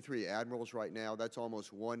 253 admirals right now. That's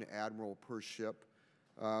almost one admiral per ship.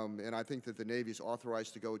 And I think that the Navy is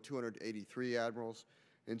authorized to go 283 admirals.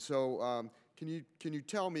 And so can you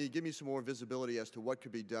tell me, give me some more visibility as to what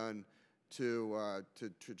could be done to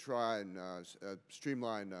try and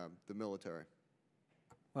streamline the military?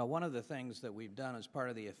 Well, one of the things that we've done as part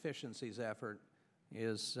of the efficiencies effort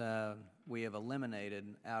is we have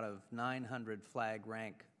eliminated out of 900 flag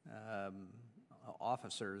rank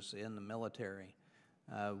officers in the military,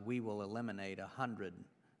 we will eliminate 100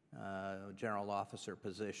 general officer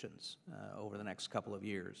positions over the next couple of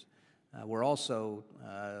years. We're also,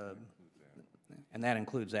 and that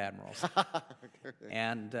includes admirals,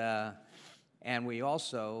 and we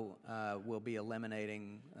also will be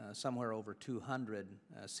eliminating somewhere over 200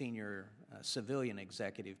 senior civilian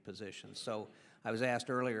executive positions. So I was asked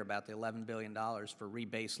earlier about the $11 billion for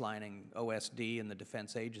rebaselining OSD and the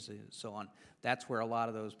defense agencies and so on. That's where a lot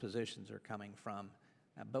of those positions are coming from.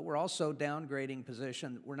 But we're also downgrading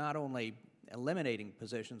positions. We're not only eliminating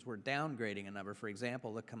positions, we're downgrading a number. For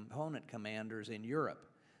example, the component commanders in Europe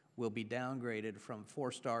will be downgraded from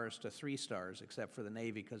 4 stars to 3 stars, except for the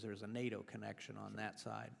Navy, because there's a NATO connection on that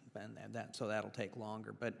side, and so that'll take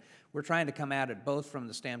longer. But we're trying to come at it both from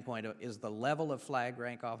the standpoint of, is the level of flag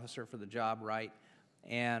rank officer for the job right,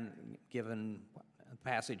 and given the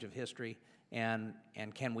passage of history, and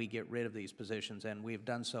can we get rid of these positions? And we've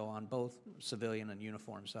done so on both civilian and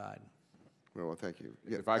uniform side. Well, thank you.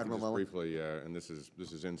 Yeah, if I could Admiral just Mullen? briefly, and this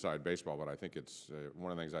is inside baseball, but I think it's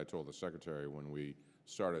one of the things I told the Secretary when we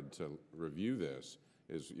started to review this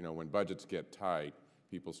is, you know, when budgets get tight,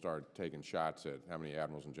 people start taking shots at how many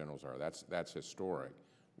admirals and generals are. That's historic.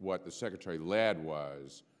 What the Secretary led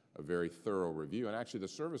was a very thorough review, and actually the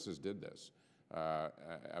services did this,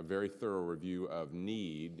 a very thorough review of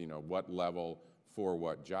need, you know, what level for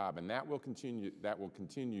what job, and that will continue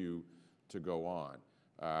to go on.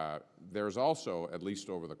 There's also, at least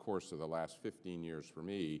over the course of the last 15 years for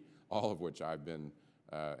me, all of which I've been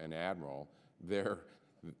an admiral, they're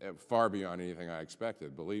far beyond anything I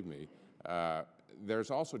expected, believe me.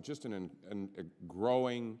 There's also just a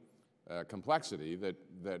growing complexity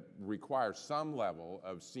that requires some level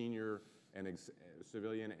of senior and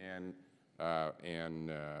civilian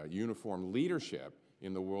and uniform leadership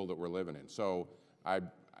in the world that we're living in. So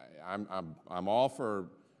I'm all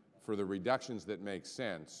for the reductions that make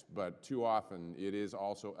sense, but too often it is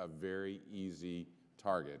also a very easy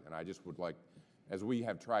target, and I just would like, as we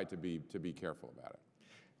have tried to be careful about it.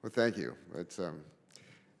 Well, thank you. It's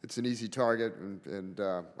an easy target, and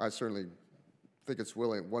I certainly think it's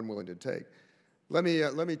one willing to take. Let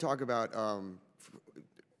me talk about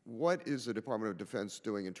what is the Department of Defense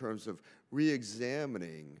doing in terms of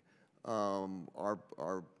re-examining our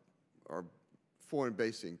foreign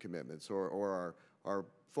basing commitments or our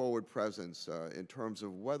forward presence in terms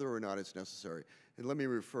of whether or not it's necessary. And let me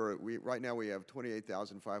refer, right now we have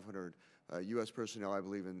 28,500 U.S. personnel, I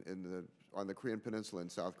believe, on the Korean Peninsula in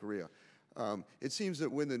South Korea. It seems that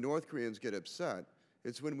when the North Koreans get upset,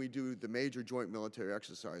 it's when we do the major joint military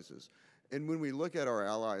exercises. And when we look at our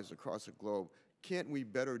allies across the globe, can't we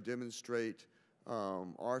better demonstrate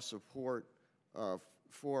our support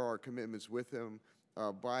for our commitments with them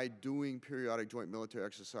by doing periodic joint military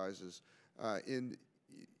exercises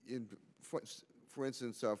for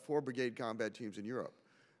instance, 4 brigade combat teams in Europe.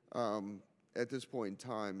 At this point in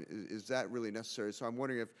time, is that really necessary? So I'm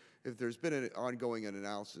wondering if there's been an ongoing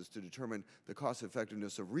analysis to determine the cost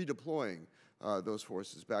effectiveness of redeploying those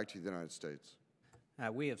forces back to the United States.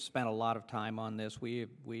 We have spent a lot of time on this. We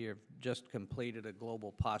have just completed a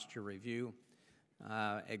global posture review,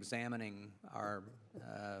 examining our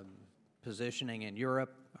positioning in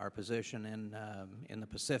Europe, our position in the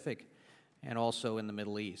Pacific, and also in the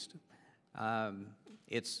Middle East.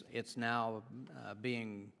 It's now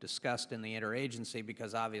being discussed in the interagency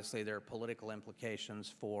because obviously there are political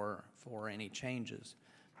implications for any changes.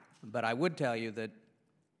 But I would tell you that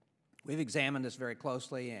we've examined this very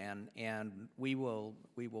closely, and we will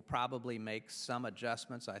probably make some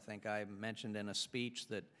adjustments. I think I mentioned in a speech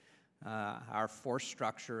that our force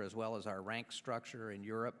structure as well as our rank structure in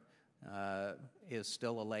Europe is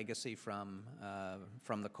still a legacy from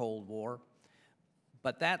the Cold War.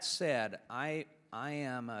 But that said, I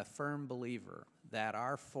am a firm believer that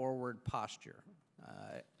our forward posture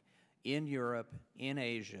in Europe, in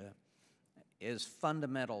Asia, is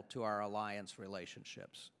fundamental to our alliance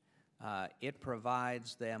relationships. It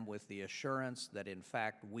provides them with the assurance that, in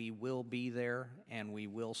fact, we will be there and we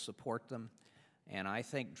will support them. And I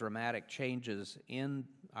think dramatic changes in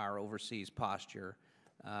our overseas posture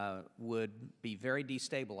would be very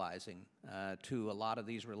destabilizing to a lot of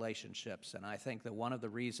these relationships. And I think that one of the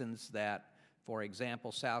reasons that, for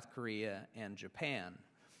example, South Korea and Japan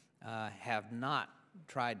have not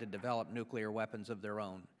tried to develop nuclear weapons of their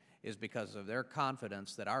own is because of their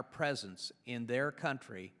confidence that our presence in their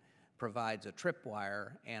country provides a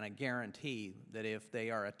tripwire and a guarantee that if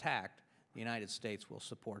they are attacked, the United States will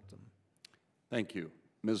support them. Thank you.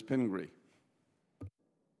 Ms. Pingree.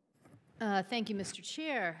 Thank you, Mr.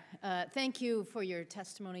 Chair. Thank you for your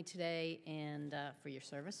testimony today and for your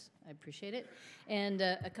service. I appreciate it. And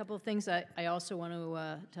a couple of things I also want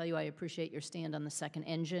to tell you. I appreciate your stand on the second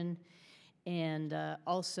engine, and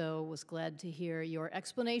also was glad to hear your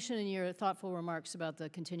explanation and your thoughtful remarks about the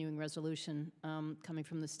continuing resolution coming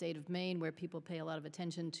from the state of Maine, where people pay a lot of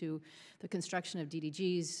attention to the construction of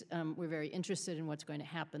DDGs. We're very interested in what's going to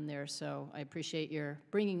happen there, so I appreciate your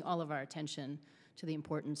bringing all of our attention to the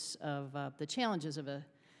importance of the challenges of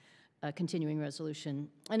a continuing resolution.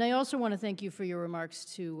 And I also want to thank you for your remarks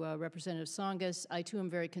to Representative Tsongas. I, too, am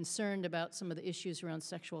very concerned about some of the issues around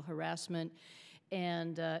sexual harassment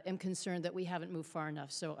and am concerned that we haven't moved far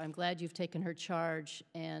enough. So I'm glad you've taken her charge,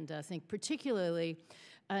 and think particularly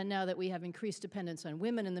now that we have increased dependence on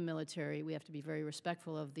women in the military, we have to be very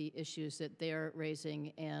respectful of the issues that they're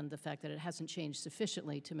raising and the fact that it hasn't changed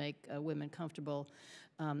sufficiently to make women comfortable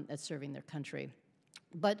at serving their country.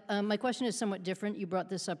 But my question is somewhat different. You brought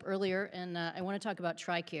this up earlier, and I want to talk about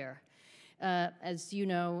TRICARE. As you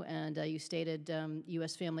know, and you stated,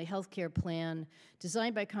 U.S. Family Health Care Plan,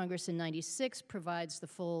 designed by Congress in '96, provides the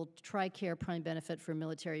full TRICARE prime benefit for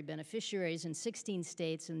military beneficiaries in 16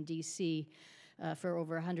 states and D.C. For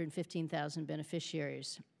over 115,000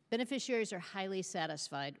 beneficiaries. Beneficiaries are highly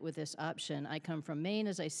satisfied with this option. I come from Maine,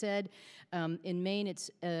 as I said. In Maine,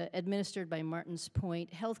 it's administered by Martins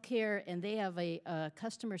Point Healthcare, and they have a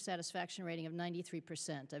customer satisfaction rating of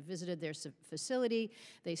 93%. I've visited their facility.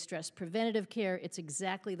 They stress preventative care. It's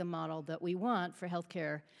exactly the model that we want for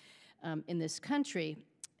healthcare in this country.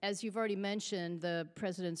 As you've already mentioned, the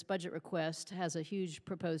President's budget request has a huge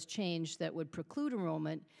proposed change that would preclude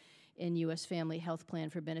enrollment in U.S. Family Health Plan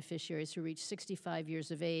for beneficiaries who reach 65 years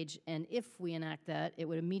of age, and if we enact that, it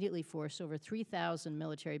would immediately force over 3,000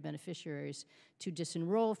 military beneficiaries to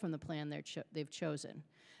disenroll from the plan they've chosen.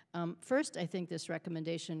 First, I think this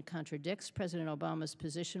recommendation contradicts President Obama's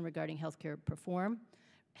position regarding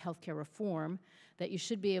healthcare reform, that you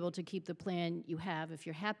should be able to keep the plan you have if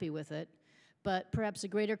you're happy with it. But perhaps a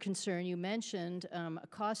greater concern, you mentioned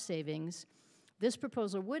cost savings. This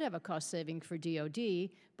proposal would have a cost saving for DOD,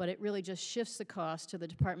 but it really just shifts the cost to the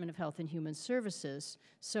Department of Health and Human Services.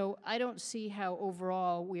 So I don't see how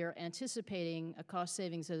overall we are anticipating a cost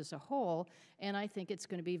savings as a whole, and I think it's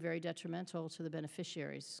going to be very detrimental to the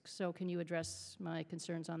beneficiaries. So can you address my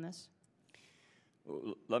concerns on this?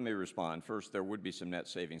 Let me respond. First, there would be some net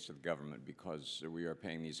savings to the government because we are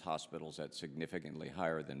paying these hospitals at significantly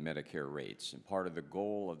higher than Medicare rates. And part of the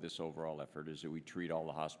goal of this overall effort is that we treat all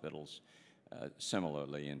the hospitals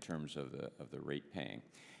similarly in terms of the rate paying.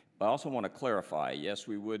 But I also want to clarify, yes,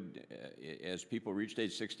 we would, as people reached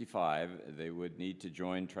age 65, they would need to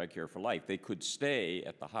join TRICARE for life. They could stay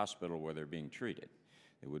at the hospital where they're being treated.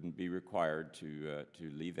 They wouldn't be required to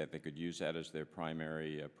leave that. They could use that as their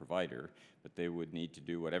primary provider, but they would need to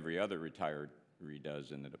do what every other retiree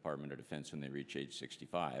does in the Department of Defense when they reach age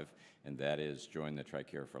 65, and that is join the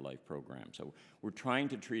TRICARE for Life program. So we're trying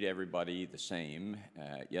to treat everybody the same.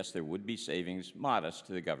 Yes, there would be savings, modest,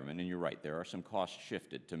 to the government, and you're right, there are some costs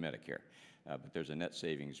shifted to Medicare, but there's a net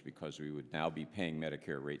savings because we would now be paying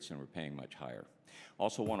Medicare rates and we're paying much higher.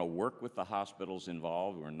 Also want to work with the hospitals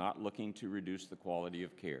involved. We're not looking to reduce the quality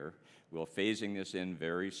of care. We're phasing this in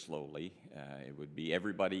very slowly. It would be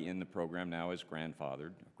everybody in the program now is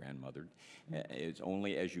grandfathered, grandmothered. It's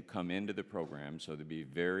only as you come into the program, so there'd be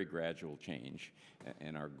very gradual change.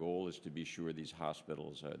 And our goal is to be sure these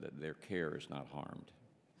hospitals, that their care is not harmed.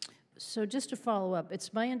 So just to follow up,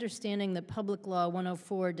 it's my understanding that Public Law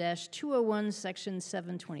 104-201, Section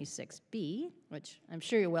 726B, which I'm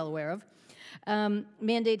sure you're well aware of,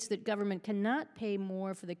 mandates that government cannot pay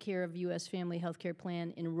more for the care of U.S. Family Health Care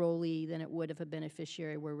Plan enrollee than it would if a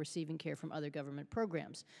beneficiary were receiving care from other government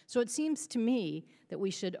programs. So it seems to me that we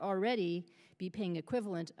should already be paying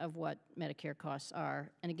equivalent of what Medicare costs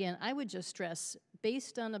are. And again, I would just stress,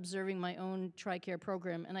 based on observing my own TRICARE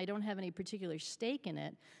program, and I don't have any particular stake in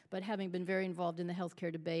it, but having been very involved in the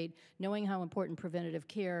healthcare debate, knowing how important preventative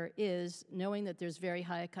care is, knowing that there's very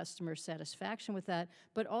high customer satisfaction with that,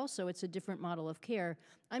 but also it's a different model of care,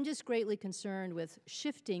 I'm just greatly concerned with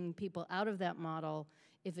shifting people out of that model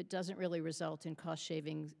if it doesn't really result in cost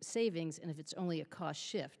savings and if it's only a cost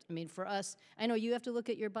shift. I mean, for us, I know you have to look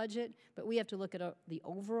at your budget, but we have to look at the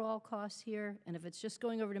overall costs here, and if it's just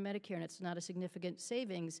going over to Medicare and it's not a significant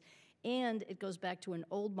savings, and it goes back to an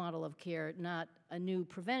old model of care, not a new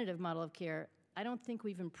preventative model of care, I don't think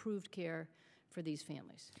we've improved care for these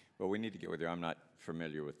families. Well, we need to get with you. I'm not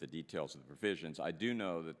familiar with the details of the provisions. I do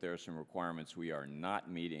know that there are some requirements we are not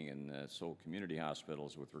meeting in the Seoul community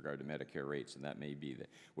hospitals with regard to Medicare rates, and that may be that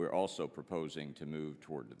we're also proposing to move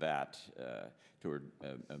toward that, toward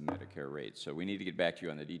Medicare rates. So we need to get back to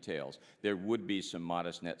you on the details. There would be some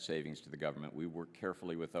modest net savings to the government. We work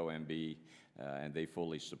carefully with OMB, and they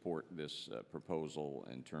fully support this proposal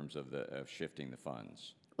in terms of shifting the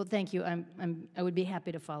funds. Well, thank you. I would be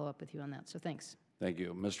happy to follow up with you on that, so thanks. Thank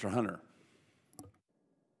you. Mr. Hunter.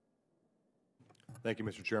 Thank you,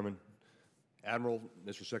 Mr. Chairman. Admiral,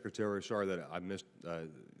 Mr. Secretary, sorry that I missed the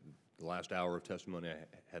last hour of testimony. I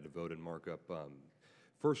had to vote and mark up.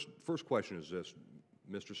 First question is this.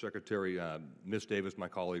 Mr. Secretary, Ms. Davis, my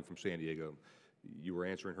colleague from San Diego, you were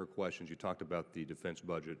answering her questions. You talked about the defense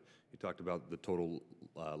budget. You talked about the total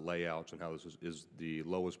layouts and how this is the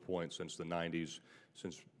lowest point since the 90s,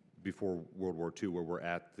 since before World War II, where we're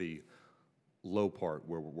at the low part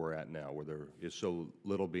where we're at now, where there is so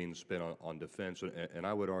little being spent on defense. And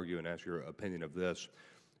I would argue and ask your opinion of this,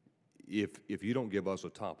 if you don't give us a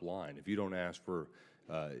top line, if you don't ask for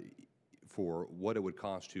what it would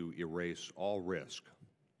cost to erase all risk,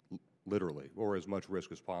 literally, or as much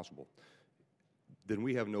risk as possible, then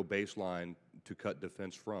we have no baseline to cut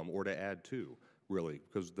defense from or to add to, really,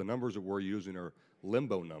 because the numbers that we're using are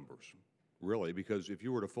limbo numbers, really, because if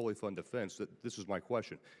you were to fully fund defense, this is my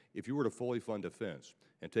question, if you were to fully fund defense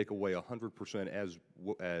and take away 100%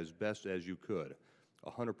 as best as you could,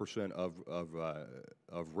 100%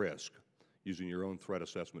 of risk, using your own threat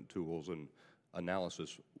assessment tools and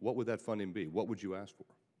analysis, what would that funding be? What would you ask for?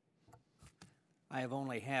 I have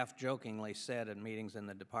only half-jokingly said in meetings in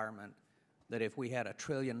the department that if we had $1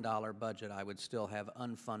 trillion budget, I would still have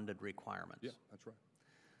unfunded requirements. Yeah, that's right.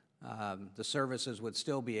 The services would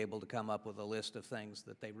still be able to come up with a list of things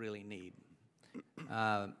that they really need.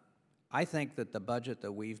 I think that the budget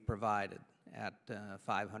that we've provided at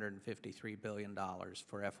 $553 billion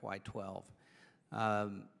for FY12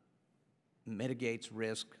 mitigates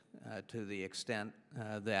risk to the extent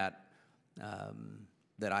that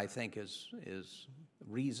I think is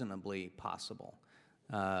reasonably possible.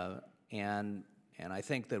 And I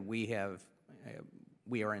think that we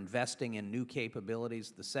are investing in new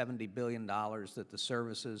capabilities. The $70 billion that the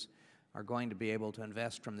services are going to be able to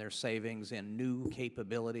invest from their savings in new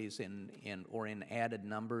capabilities or in added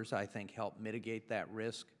numbers, I think help mitigate that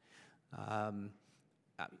risk.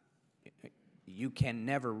 You can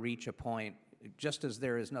never reach a point, just as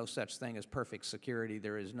there is no such thing as perfect security,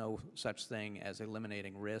 there is no such thing as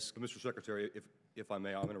eliminating risk. Mr. Secretary, if I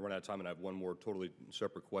may, I'm going to run out of time, and I have one more totally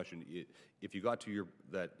separate question. If you got to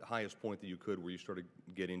that highest point that you could, where you started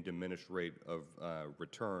getting diminished rate of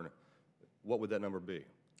return, what would that number be,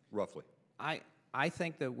 roughly? I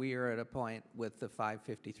think that we are at a point with the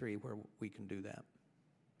 553 where we can do that.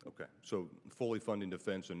 Okay, so fully funding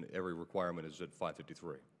defense and every requirement is at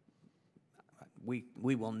 553.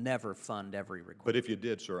 we will never fund every request. But if you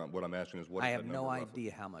did, sir, what I'm asking is what I is have that no number roughly?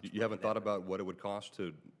 idea how much. You haven't thought about what it would cost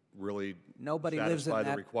to really Nobody lives in satisfy the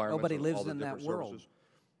that. requirements Nobody of lives all the in that different world. services?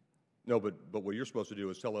 No, but what you're supposed to do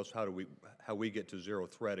is tell us how we get to zero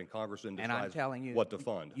threat, and Congress then And I'm decides telling you, what to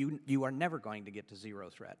fund. You are never going to get to zero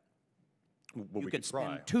threat. Well, You we could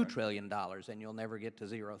try, spend $2 right? trillion and you'll never get to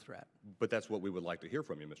zero threat. But that's what we would like to hear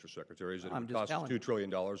from you, Mr. Secretary, is that it I'm would just cost us telling you. $2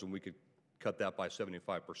 trillion and we could cut that by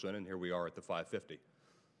 75%, and here we are at the 550.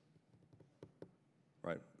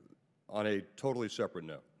 Right. On a totally separate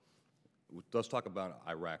note, let's talk about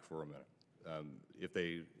Iraq for a minute. If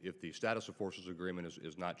the status of forces agreement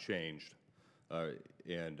is not changed,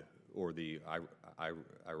 or the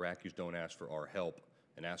Iraqis don't ask for our help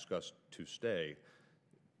and ask us to stay,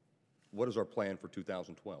 what is our plan for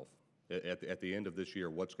 2012? At the end of this year,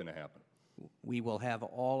 what's going to happen? We will have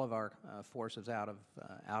all of our forces out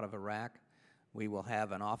of Iraq. We will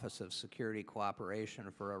have an Office of Security Cooperation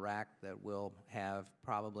for Iraq that will have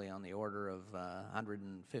probably on the order of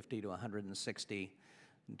 150 to 160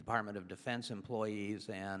 Department of Defense employees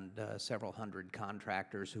and several hundred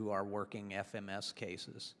contractors who are working FMS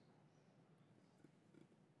cases.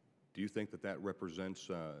 Do you think that represents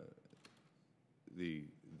the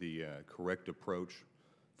correct approach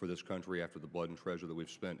for this country after the blood and treasure that we've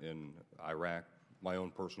spent in Iraq? My own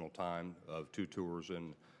personal time of 2 tours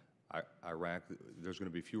in Iraq, there's going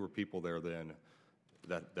to be fewer people there than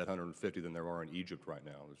that 150 than there are in Egypt right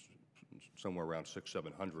now. There's somewhere around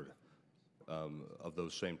 600-700 of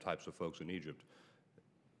those same types of folks in Egypt.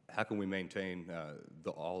 How can we maintain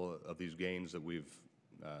all of these gains that we've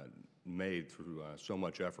made through so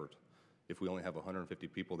much effort if we only have 150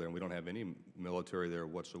 people there and we don't have any military there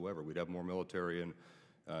whatsoever? We'd have more military in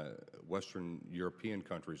Western European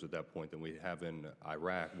countries at that point than we have in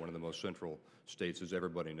Iraq, one of the most central states, as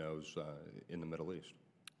everybody knows, in the Middle East.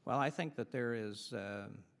 Well, I think that there is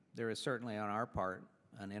certainly on our part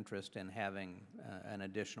an interest in having an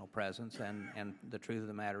additional presence, and the truth of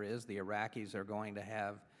the matter is the Iraqis are going to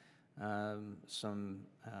have some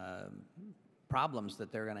problems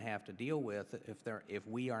that they're going to have to deal with if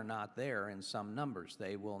we are not there in some numbers.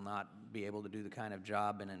 They will not be able to do the kind of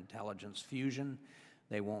job in intelligence fusion.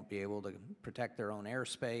 They won't be able to protect their own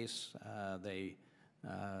airspace. They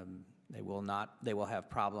will have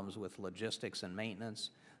problems with logistics and maintenance.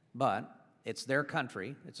 But it's their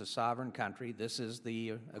country. It's a sovereign country. This is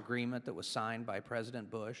the agreement that was signed by President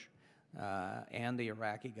Bush and the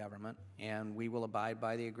Iraqi government, and we will abide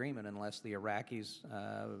by the agreement unless the Iraqis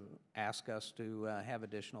ask us to have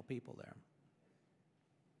additional people there.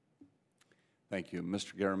 Thank you.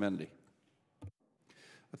 Mr. Garamendi.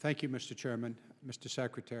 Thank you, Mr. Chairman, Mr.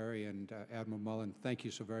 Secretary, and Admiral Mullen. Thank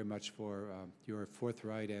you so very much for your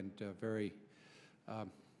forthright and very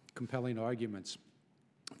compelling arguments.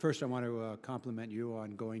 First, I want to compliment you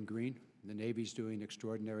on going green. The Navy's doing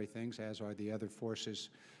extraordinary things, as are the other forces,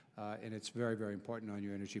 and it's very, very important on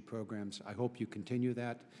your energy programs. I hope you continue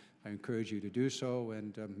that. I encourage you to do so,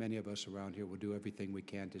 and many of us around here will do everything we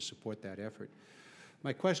can to support that effort.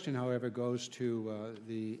 My question, however, goes to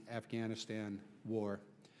the Afghanistan war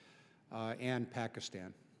and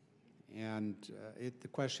Pakistan. And the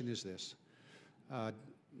question is this.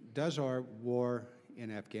 Does our war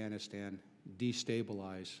in Afghanistan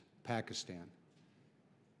destabilize Pakistan?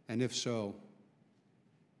 And if so,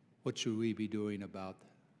 what should we be doing about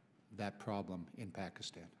that problem in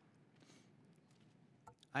Pakistan?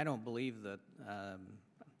 I don't believe that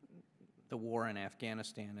the war in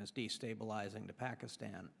Afghanistan is destabilizing to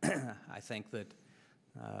Pakistan. I think that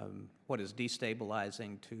what is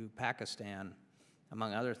destabilizing to Pakistan,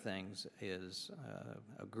 among other things, is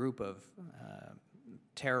a group of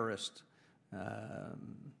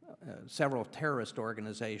several terrorist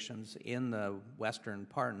organizations in the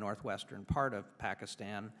northwestern part of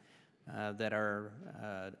Pakistan that are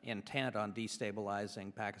intent on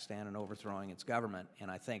destabilizing Pakistan and overthrowing its government.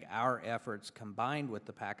 And I think our efforts, combined with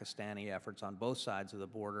the Pakistani efforts on both sides of the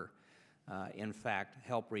border, in fact,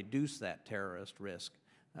 help reduce that terrorist risk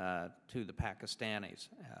to the Pakistanis.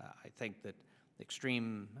 I think that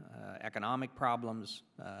extreme economic problems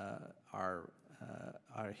are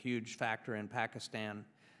a huge factor in Pakistan.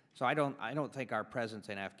 So I don't think our presence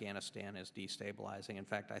in Afghanistan is destabilizing. In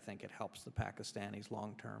fact, I think it helps the Pakistanis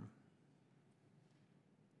long term.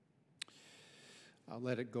 I'll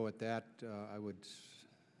let it go at that. I'm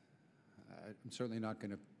certainly not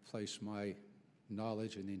going to place my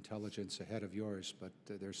knowledge and intelligence ahead of yours, but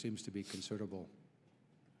there seems to be considerable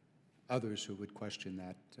others who would question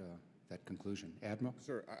that conclusion. Admiral?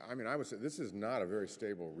 Sir, I mean, I would say this is not a very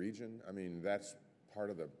stable region. I mean, that's part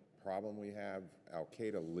of the problem we have.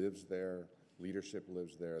 Al-Qaeda lives there. Leadership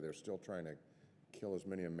lives there. They're still trying to kill as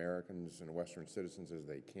many Americans and Western citizens as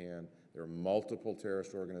they can. There are multiple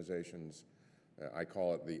terrorist organizations, I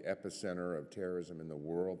call it the epicenter of terrorism in the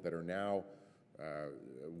world, that are now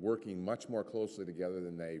working much more closely together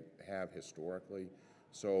than they have historically.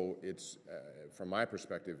 So it's, from my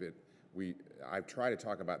perspective, I've tried to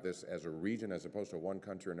talk about this as a region as opposed to one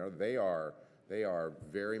country or another. They are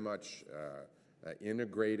very much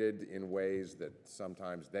integrated in ways that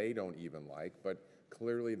sometimes they don't even like, but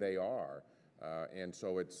clearly they are. And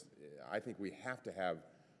so I think we have to have,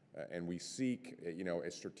 and we seek,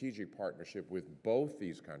 a strategic partnership with both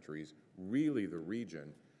these countries, really the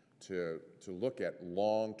region, to look at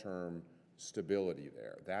long-term stability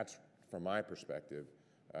there. That's, from my perspective,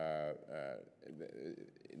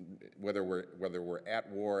 whether we're at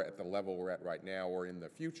war at the level we're at right now or in the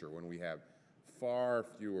future when we have far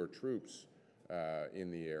fewer troops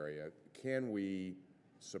in the area, can we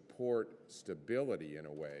support stability in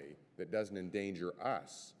a way that doesn't endanger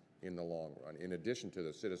us in the long run, in addition to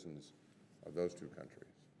the citizens of those two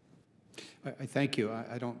countries? I thank you.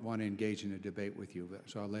 I don't want to engage in a debate with you,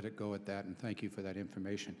 so I'll let it go at that, and thank you for that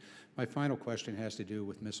information. My final question has to do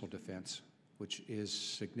with missile defense, which is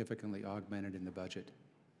significantly augmented in the budget.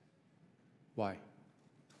 Why?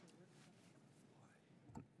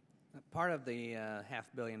 Part of the $500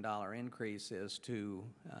 million increase is to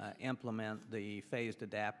implement the phased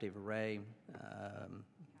adaptive array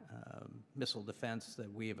missile defense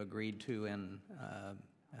that we have agreed to in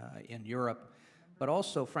Europe, but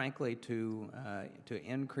also, frankly, to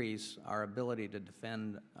increase our ability to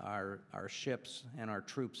defend our ships and our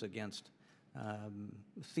troops against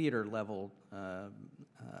theater-level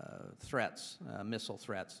threats, missile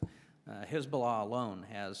threats. Hezbollah alone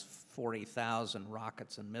has 40,000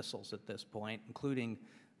 rockets and missiles at this point, including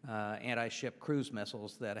anti-ship cruise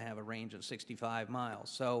missiles that have a range of 65 miles.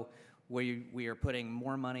 So we are putting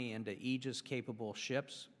more money into Aegis-capable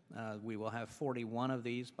ships. We will have 41 of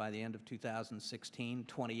these by the end of 2016,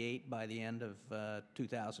 28 by the end of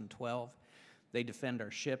 2012. They defend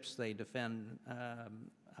our ships. They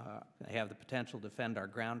have the potential to defend our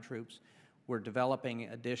ground troops. We're developing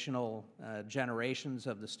additional generations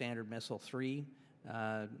of the Standard Missile 3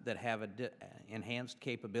 that have enhanced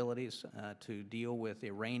capabilities to deal with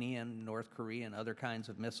Iranian, North Korean, and other kinds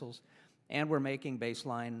of missiles. And we're making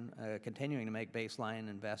continuing to make baseline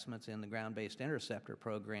investments in the ground-based interceptor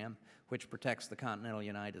program, which protects the continental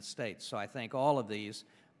United States. So I think all of these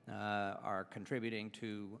are contributing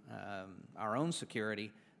to our own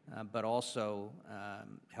security, but also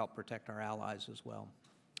help protect our allies as well.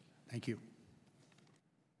 Thank you.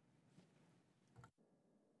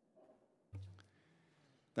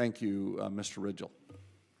 Thank you, Mr. Ridgell.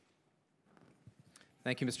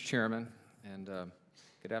 Thank you, Mr. Chairman, and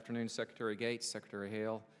good afternoon, Secretary Gates, Secretary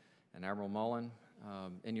Hale, and Admiral Mullen.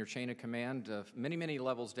 In your chain of command, many, many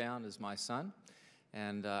levels down is my son,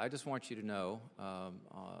 and I just want you to know,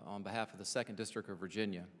 on behalf of the 2nd District of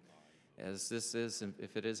Virginia, as this is,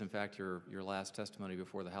 if it is in fact your last testimony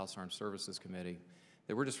before the House Armed Services Committee,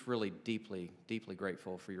 that we're just really deeply, deeply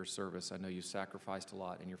grateful for your service. I know you sacrificed a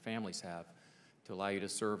lot, and your families have, to allow you to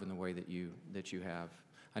serve in the way that you have.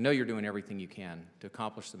 I know you're doing everything you can to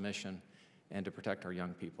accomplish the mission and to protect our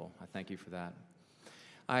young people. I thank you for that.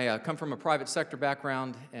 I come from a private sector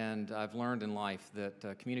background, and I've learned in life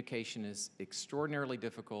that communication is extraordinarily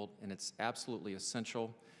difficult, and it's absolutely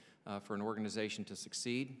essential for an organization to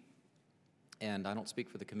succeed. And I don't speak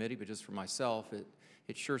for the committee, but just for myself,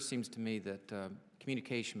 it sure seems to me that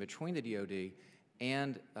communication between the DoD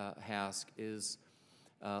and HASC is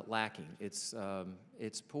lacking. It's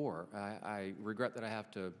poor. I regret that I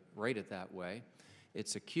have to rate it that way.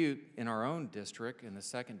 It's acute in our own district, in the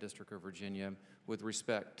 2nd District of Virginia, with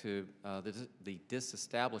respect to the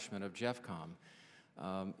disestablishment of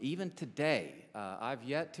JEFCOM. Even today, I've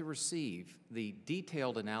yet to receive the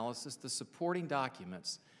detailed analysis, the supporting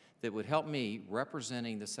documents that would help me,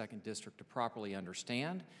 representing the 2nd District, to properly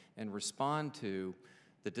understand and respond to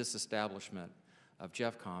the disestablishment of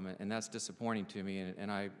JEFCOM, and that's disappointing to me,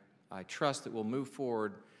 and I trust that we'll move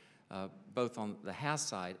forward both on the HASC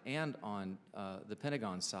side and on the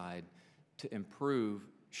Pentagon side to improve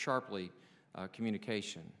sharply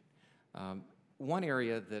communication. One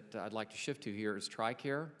area that I'd like to shift to here is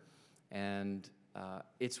TRICARE, and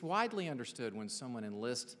it's widely understood when someone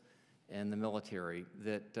enlists in the military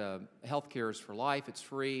that health care is for life, it's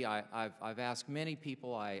free. I've asked many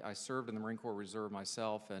people, I served in the Marine Corps Reserve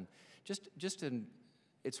myself, and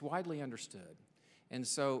it's widely understood. And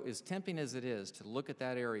so as tempting as it is to look at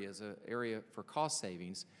that area as an area for cost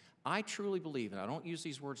savings, I truly believe, and I don't use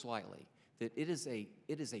these words lightly, that it is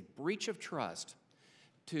a breach of trust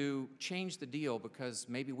to change the deal because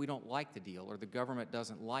maybe we don't like the deal or the government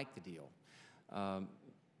doesn't like the deal.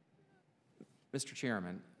 Mr.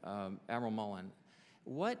 Chairman, Admiral Mullen,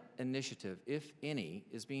 what initiative, if any,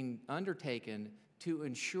 is being undertaken to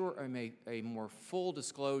ensure a more full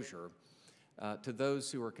disclosure to those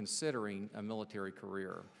who are considering a military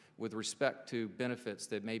career with respect to benefits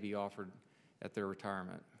that may be offered at their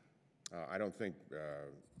retirement? I don't think,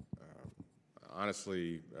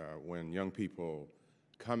 honestly, when young people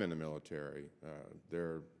come in the military,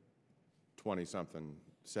 they're 20-something,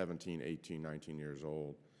 17, 18, 19 years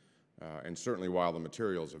old. And certainly while the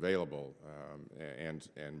material's available, and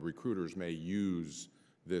recruiters may use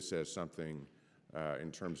this as something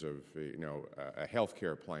in terms of, a health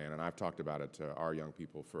care plan, and I've talked about it to our young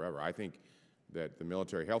people forever. I think that the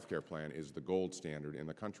military health care plan is the gold standard in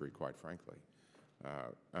the country, quite frankly.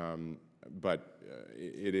 But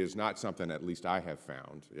it is not something, at least I have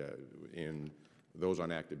found, in those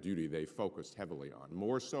on active duty, they focused heavily on.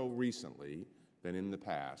 More so recently than in the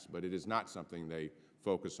past, but it is not something they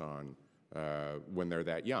focus on when they're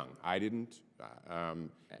that young. I didn't,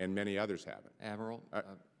 and many others haven't. Admiral,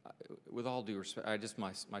 with all due respect,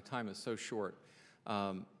 my time is so short.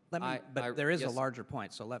 But there is yes. a larger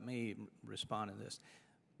point, so let me respond to this.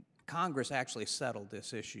 Congress actually settled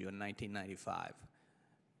this issue in 1995,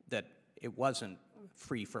 that it wasn't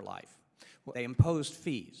free for life. They imposed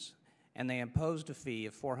fees, and they imposed a fee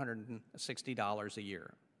of $460 a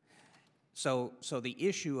year. So the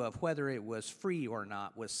issue of whether it was free or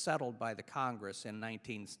not was settled by the Congress in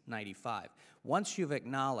 1995. Once you've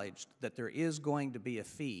acknowledged that there is going to be a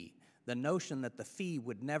fee, the notion that the fee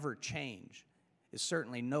would never change is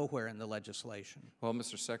certainly nowhere in the legislation. Well,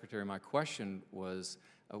 Mr. Secretary, my question was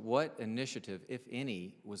what initiative, if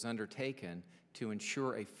any, was undertaken to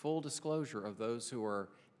ensure a full disclosure of those who are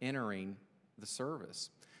entering the service?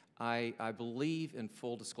 I believe in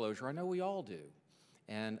full disclosure. I know we all do.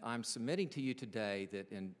 And I'm submitting to you today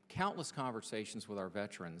that in countless conversations with our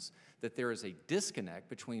veterans, that there is a disconnect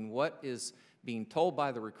between what is being told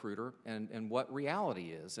by the recruiter and what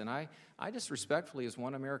reality is. And I just respectfully, as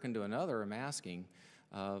one American to another, am asking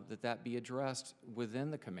that be addressed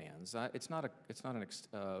within the commands. It's not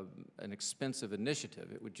an expensive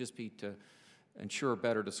initiative. It would just be to ensure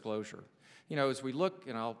better disclosure. You know, as we look,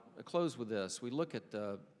 and I'll close with this, we look at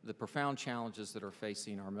the profound challenges that are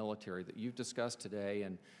facing our military that you've discussed today,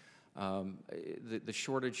 and the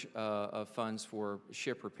shortage of funds for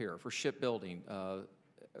ship repair, for shipbuilding,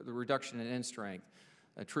 the reduction in end strength,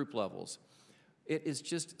 troop levels. It is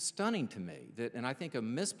just stunning to me that, and I think a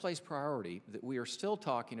misplaced priority, that we are still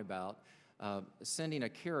talking about sending a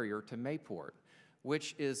carrier to Mayport,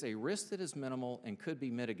 which is a risk that is minimal and could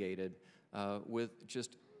be mitigated with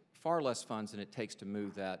just far less funds than it takes to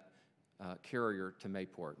move that carrier to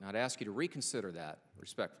Mayport. And I'd ask you to reconsider that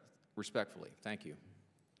respectfully. Thank you.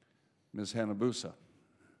 Ms. Hanabusa.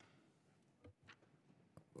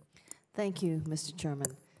 Thank you, Mr.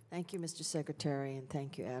 Chairman. Thank you, Mr. Secretary, and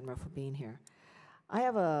thank you, Admiral, for being here. I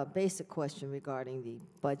have a basic question regarding the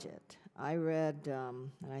budget. I read,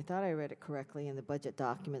 and I thought I read it correctly in the budget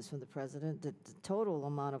documents from the President, that the total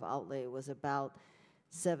amount of outlay was about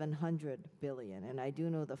 $700 billion, and I do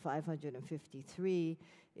know the 553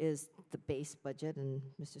 is the base budget, and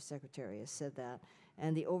Mr. Secretary has said that,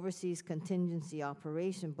 and the overseas contingency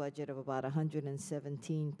operation budget of about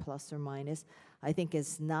 117 plus or minus, I think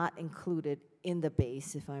is not included in the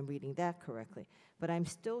base, if I'm reading that correctly, but I'm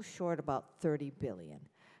still short about 30 billion.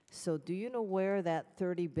 So do you know where that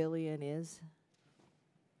 30 billion is?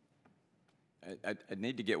 I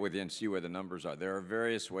need to get with you and see where the numbers are. There are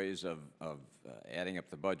various ways of adding up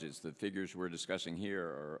the budgets. The figures we're discussing here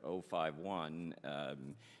are 051.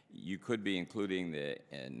 You could be including the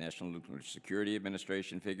National Nuclear Security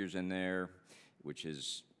Administration figures in there, which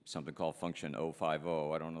is something called Function 050. I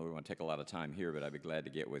don't know if we want to take a lot of time here, but I'd be glad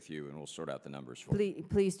to get with you and we'll sort out the numbers for you.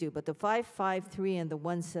 Please do, but the 553 and the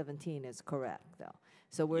 117 is correct, though.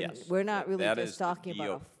 So we're not really just talking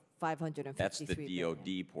about 553 That's the billion.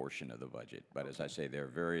 DOD portion of the budget. But as I say, there are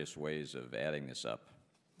various ways of adding this up.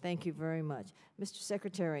 Thank you very much. Mr.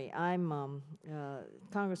 Secretary, I'm,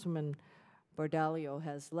 Congresswoman Bardalio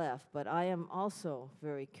has left, but I am also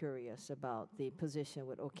very curious about the position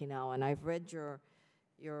with Okinawa, and I've read your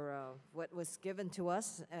what was given to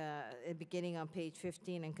us beginning on page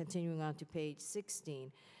 15 and continuing on to page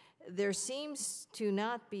 16. There seems to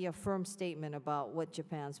not be a firm statement about what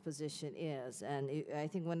Japan's position is, and I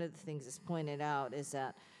think one of the things that's pointed out is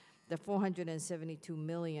that the $472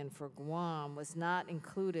 million for Guam was not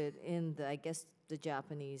included in the, I guess, the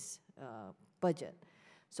Japanese budget.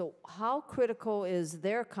 So how critical is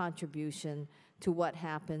their contribution to what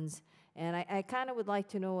happens, And I kind of would like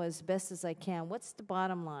to know, as best as I can, what's the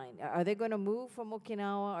bottom line? Are they going to move from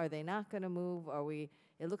Okinawa? Are they not going to move?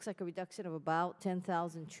 It looks like a reduction of about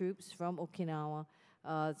 10,000 troops from Okinawa.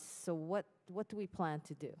 So what do we plan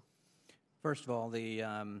to do? First of all, the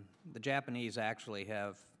Japanese actually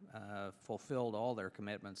have fulfilled all their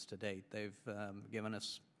commitments to date. They've given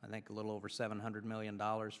us, I think, a little over $700 million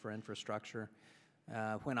for infrastructure.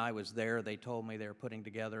 When I was there, they told me they're putting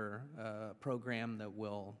together a program that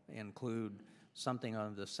will include something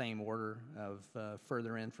of the same order of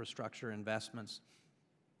further infrastructure investments.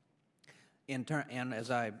 And as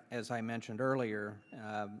I mentioned earlier,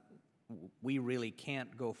 we really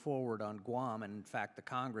can't go forward on Guam, and in fact the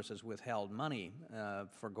Congress has withheld money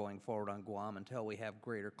for going forward on Guam until we have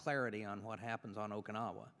greater clarity on what happens on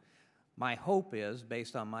Okinawa. My hope is,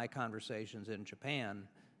 based on my conversations in Japan,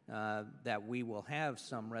 that we will have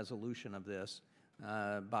some resolution of this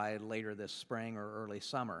by later this spring or early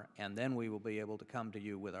summer, and then we will be able to come to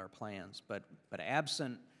you with our plans. But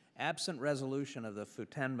absent resolution of the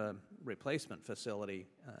Futenma replacement facility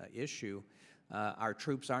issue, our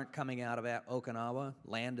troops aren't coming out of Okinawa.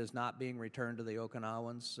 Land is not being returned to the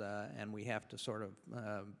Okinawans, and we have to sort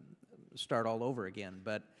of start all over again.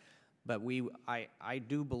 But I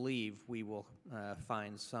do believe we will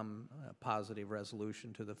find some positive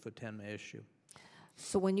resolution to the Futenma issue.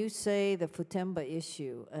 So when you say the Futenma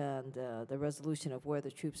issue and the resolution of where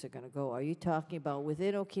the troops are going to go, are you talking about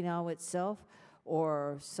within Okinawa itself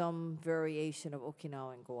or some variation of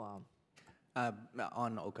Okinawa and Guam?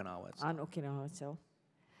 On Okinawa itself. On Okinawa itself.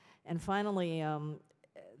 And finally,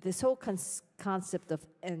 this whole concept of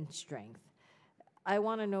end strength, I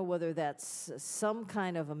want to know whether that's some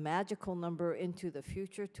kind of a magical number into the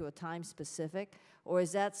future to a time specific, or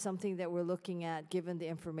is that something that we're looking at given the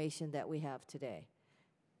information that we have today?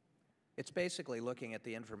 It's basically looking at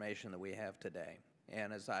the information that we have today.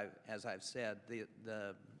 And as I've said,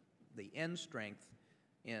 the end strength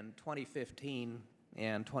in 2015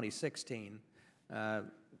 and 2016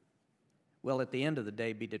 will, at the end of the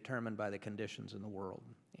day, be determined by the conditions in the world.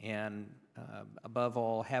 And above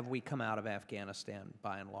all, have we come out of Afghanistan,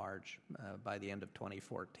 by and large, by the end of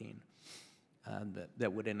 2014,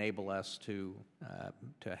 that would enable us to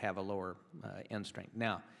have a lower end strength.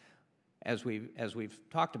 Now, as we've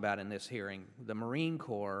talked about in this hearing, the Marine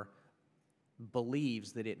Corps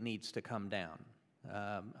believes that it needs to come down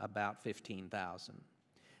about 15,000.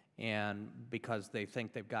 And because they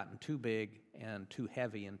think they've gotten too big and too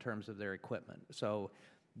heavy in terms of their equipment. So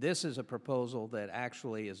this is a proposal that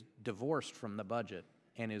actually is divorced from the budget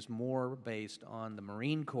and is more based on the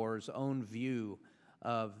Marine Corps' own view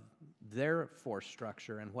of their force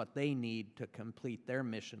structure and what they need to complete their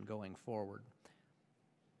mission going forward.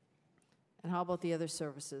 And how about the other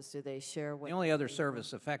services? Do they share what? The only other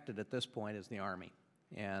service affected at this point is the Army.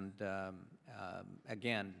 And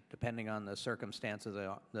again, depending on the circumstances,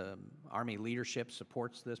 the Army leadership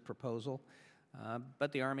supports this proposal.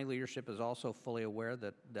 But the Army leadership is also fully aware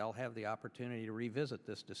that they'll have the opportunity to revisit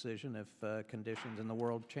this decision if conditions in the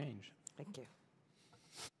world change. Thank you.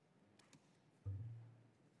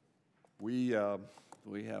 We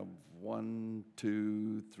have 1,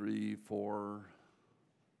 2, 3, 4,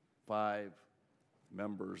 5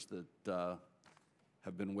 members that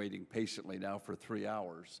have been waiting patiently now for 3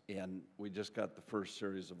 hours, and we just got the first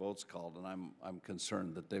series of votes called, and I'm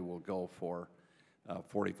concerned that they will go for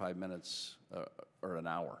 45 minutes or an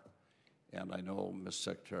hour. And I know, Ms.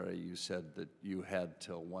 Secretary, you said that you had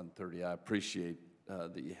till 1:30. I appreciate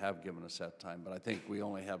that you have given us that time, but I think we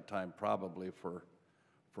only have time probably for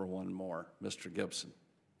one more. Mr. Gibson.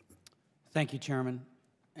 Thank you, Chairman,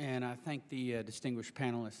 and I thank the distinguished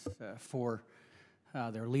panelists for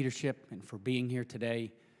their leadership and for being here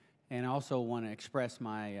today. And I also want to express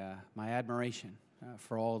my admiration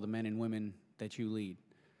for all the men and women that you lead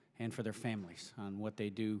and for their families on what they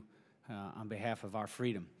do on behalf of our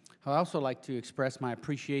freedom. I'd also like to express my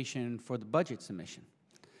appreciation for the budget submission.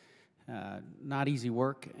 Not easy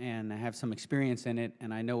work, and I have some experience in it,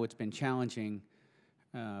 and I know it's been challenging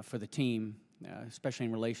for the team, especially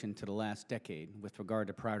in relation to the last decade with regard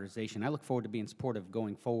to prioritization. I look forward to being supportive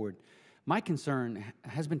going forward. My concern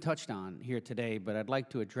has been touched on here today, but I'd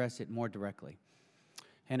like to address it more directly.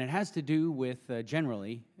 And it has to do with,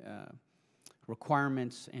 generally,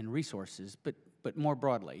 requirements and resources, but more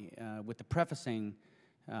broadly, with the prefacing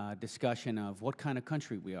discussion of what kind of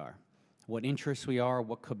country we are, what interests we are,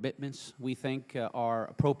 what commitments we think are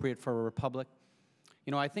appropriate for a republic.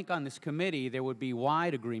 You know, I think on this committee there would be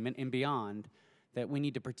wide agreement and beyond that we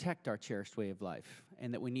need to protect our cherished way of life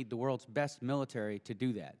and that we need the world's best military to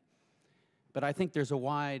do that. But I think there's a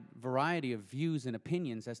wide variety of views and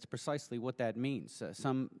opinions as to precisely what that means.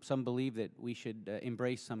 Some believe that we should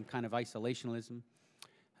embrace some kind of isolationism.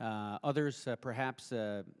 Others, perhaps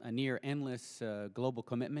a near endless global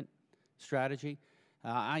commitment strategy.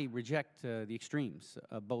 I reject the extremes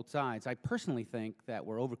of both sides. I personally think that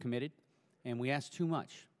we're overcommitted and we ask too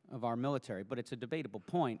much of our military, but it's a debatable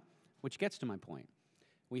point, which gets to my point.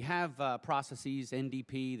 We have processes,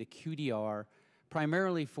 NDP, the QDR,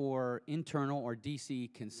 primarily for internal or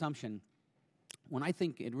DC consumption, when I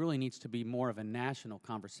think it really needs to be more of a national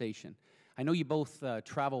conversation. I know you both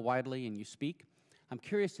travel widely and you speak. I'm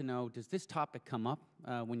curious to know, does this topic come up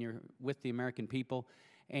when you're with the American people?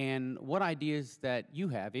 And what ideas that you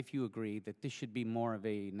have, if you agree, that this should be more of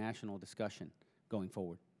a national discussion going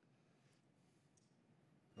forward?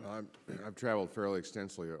 Well, I've traveled fairly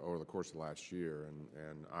extensively over the course of the last year,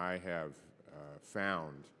 and I have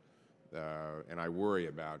found, and I worry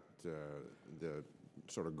about the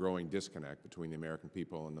sort of growing disconnect between the American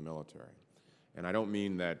people and the military. And I don't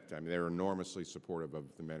mean that, I mean, they're enormously supportive of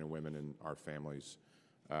the men and women in our families.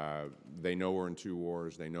 They know we're in 2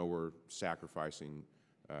 wars. They know we're sacrificing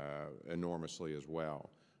enormously as well.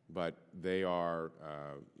 But they are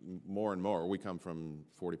more and more. We come from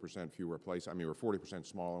 40% fewer places. I mean, we're 40%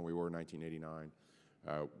 smaller than we were in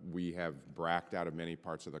 1989. We have bracked out of many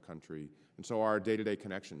parts of the country. And so our day-to-day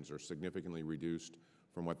connections are significantly reduced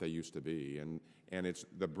from what they used to be. And it's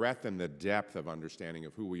the breadth and the depth of understanding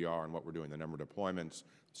of who we are and what we're doing, the number of deployments,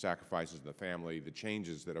 sacrifices of the family, the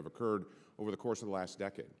changes that have occurred over the course of the last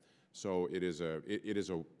decade. So it's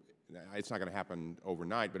not going to happen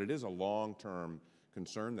overnight, but it is a long-term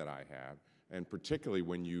concern that I have, and particularly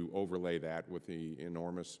when you overlay that with the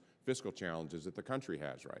enormous fiscal challenges that the country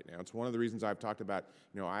has right now. It's one of the reasons I've talked about,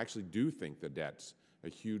 I actually do think the debt's a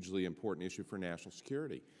hugely important issue for national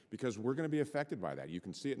security, because we're going to be affected by that. You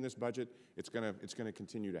can see it in this budget. It's going to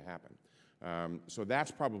continue to happen. So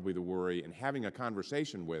that's probably the worry, and having a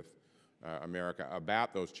conversation with America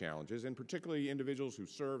about those challenges, and particularly individuals who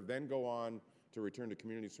serve, then go on to return to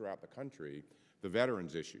communities throughout the country. The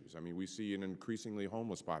veterans issues. I mean, we see an increasingly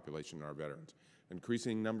homeless population in our veterans,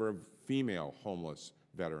 increasing number of female homeless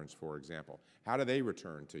veterans, for example. How do they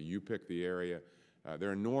return to? You pick the area.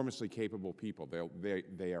 They're enormously capable people.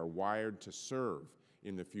 They are wired to serve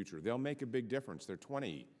in the future. They'll make a big difference. They're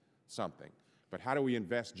 20-something. But how do we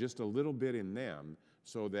invest just a little bit in them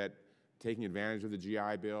so that, taking advantage of the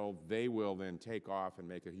GI Bill, they will then take off and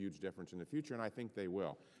make a huge difference in the future, and I think they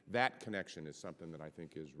will. That connection is something that I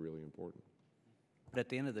think is really important. But at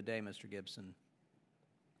the end of the day, Mr. Gibson,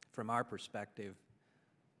 from our perspective,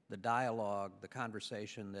 the dialogue, the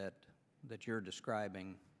conversation that you're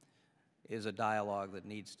describing is a dialogue that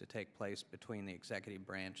needs to take place between the executive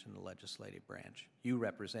branch and the legislative branch. You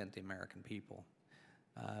represent the American people.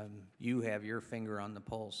 You have your finger on the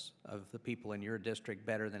pulse of the people in your district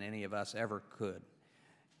better than any of us ever could.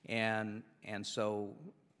 And so,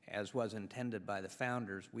 as was intended by the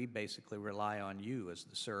founders, we basically rely on you as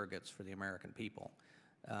the surrogates for the American people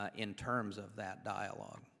in terms of that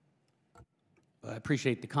dialogue. I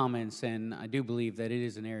appreciate the comments, and I do believe that it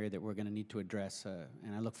is an area that we're going to need to address,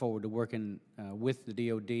 and I look forward to working with the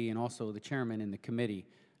DOD and also the chairman and the committee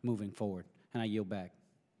moving forward. And I yield back.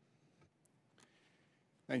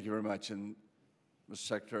 Thank you very much. And Mr.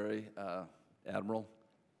 Secretary, Admiral,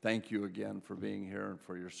 thank you again for being here and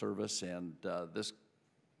for your service, and this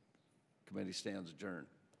committee stands adjourned.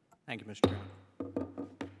 Thank you, Mr. Chairman.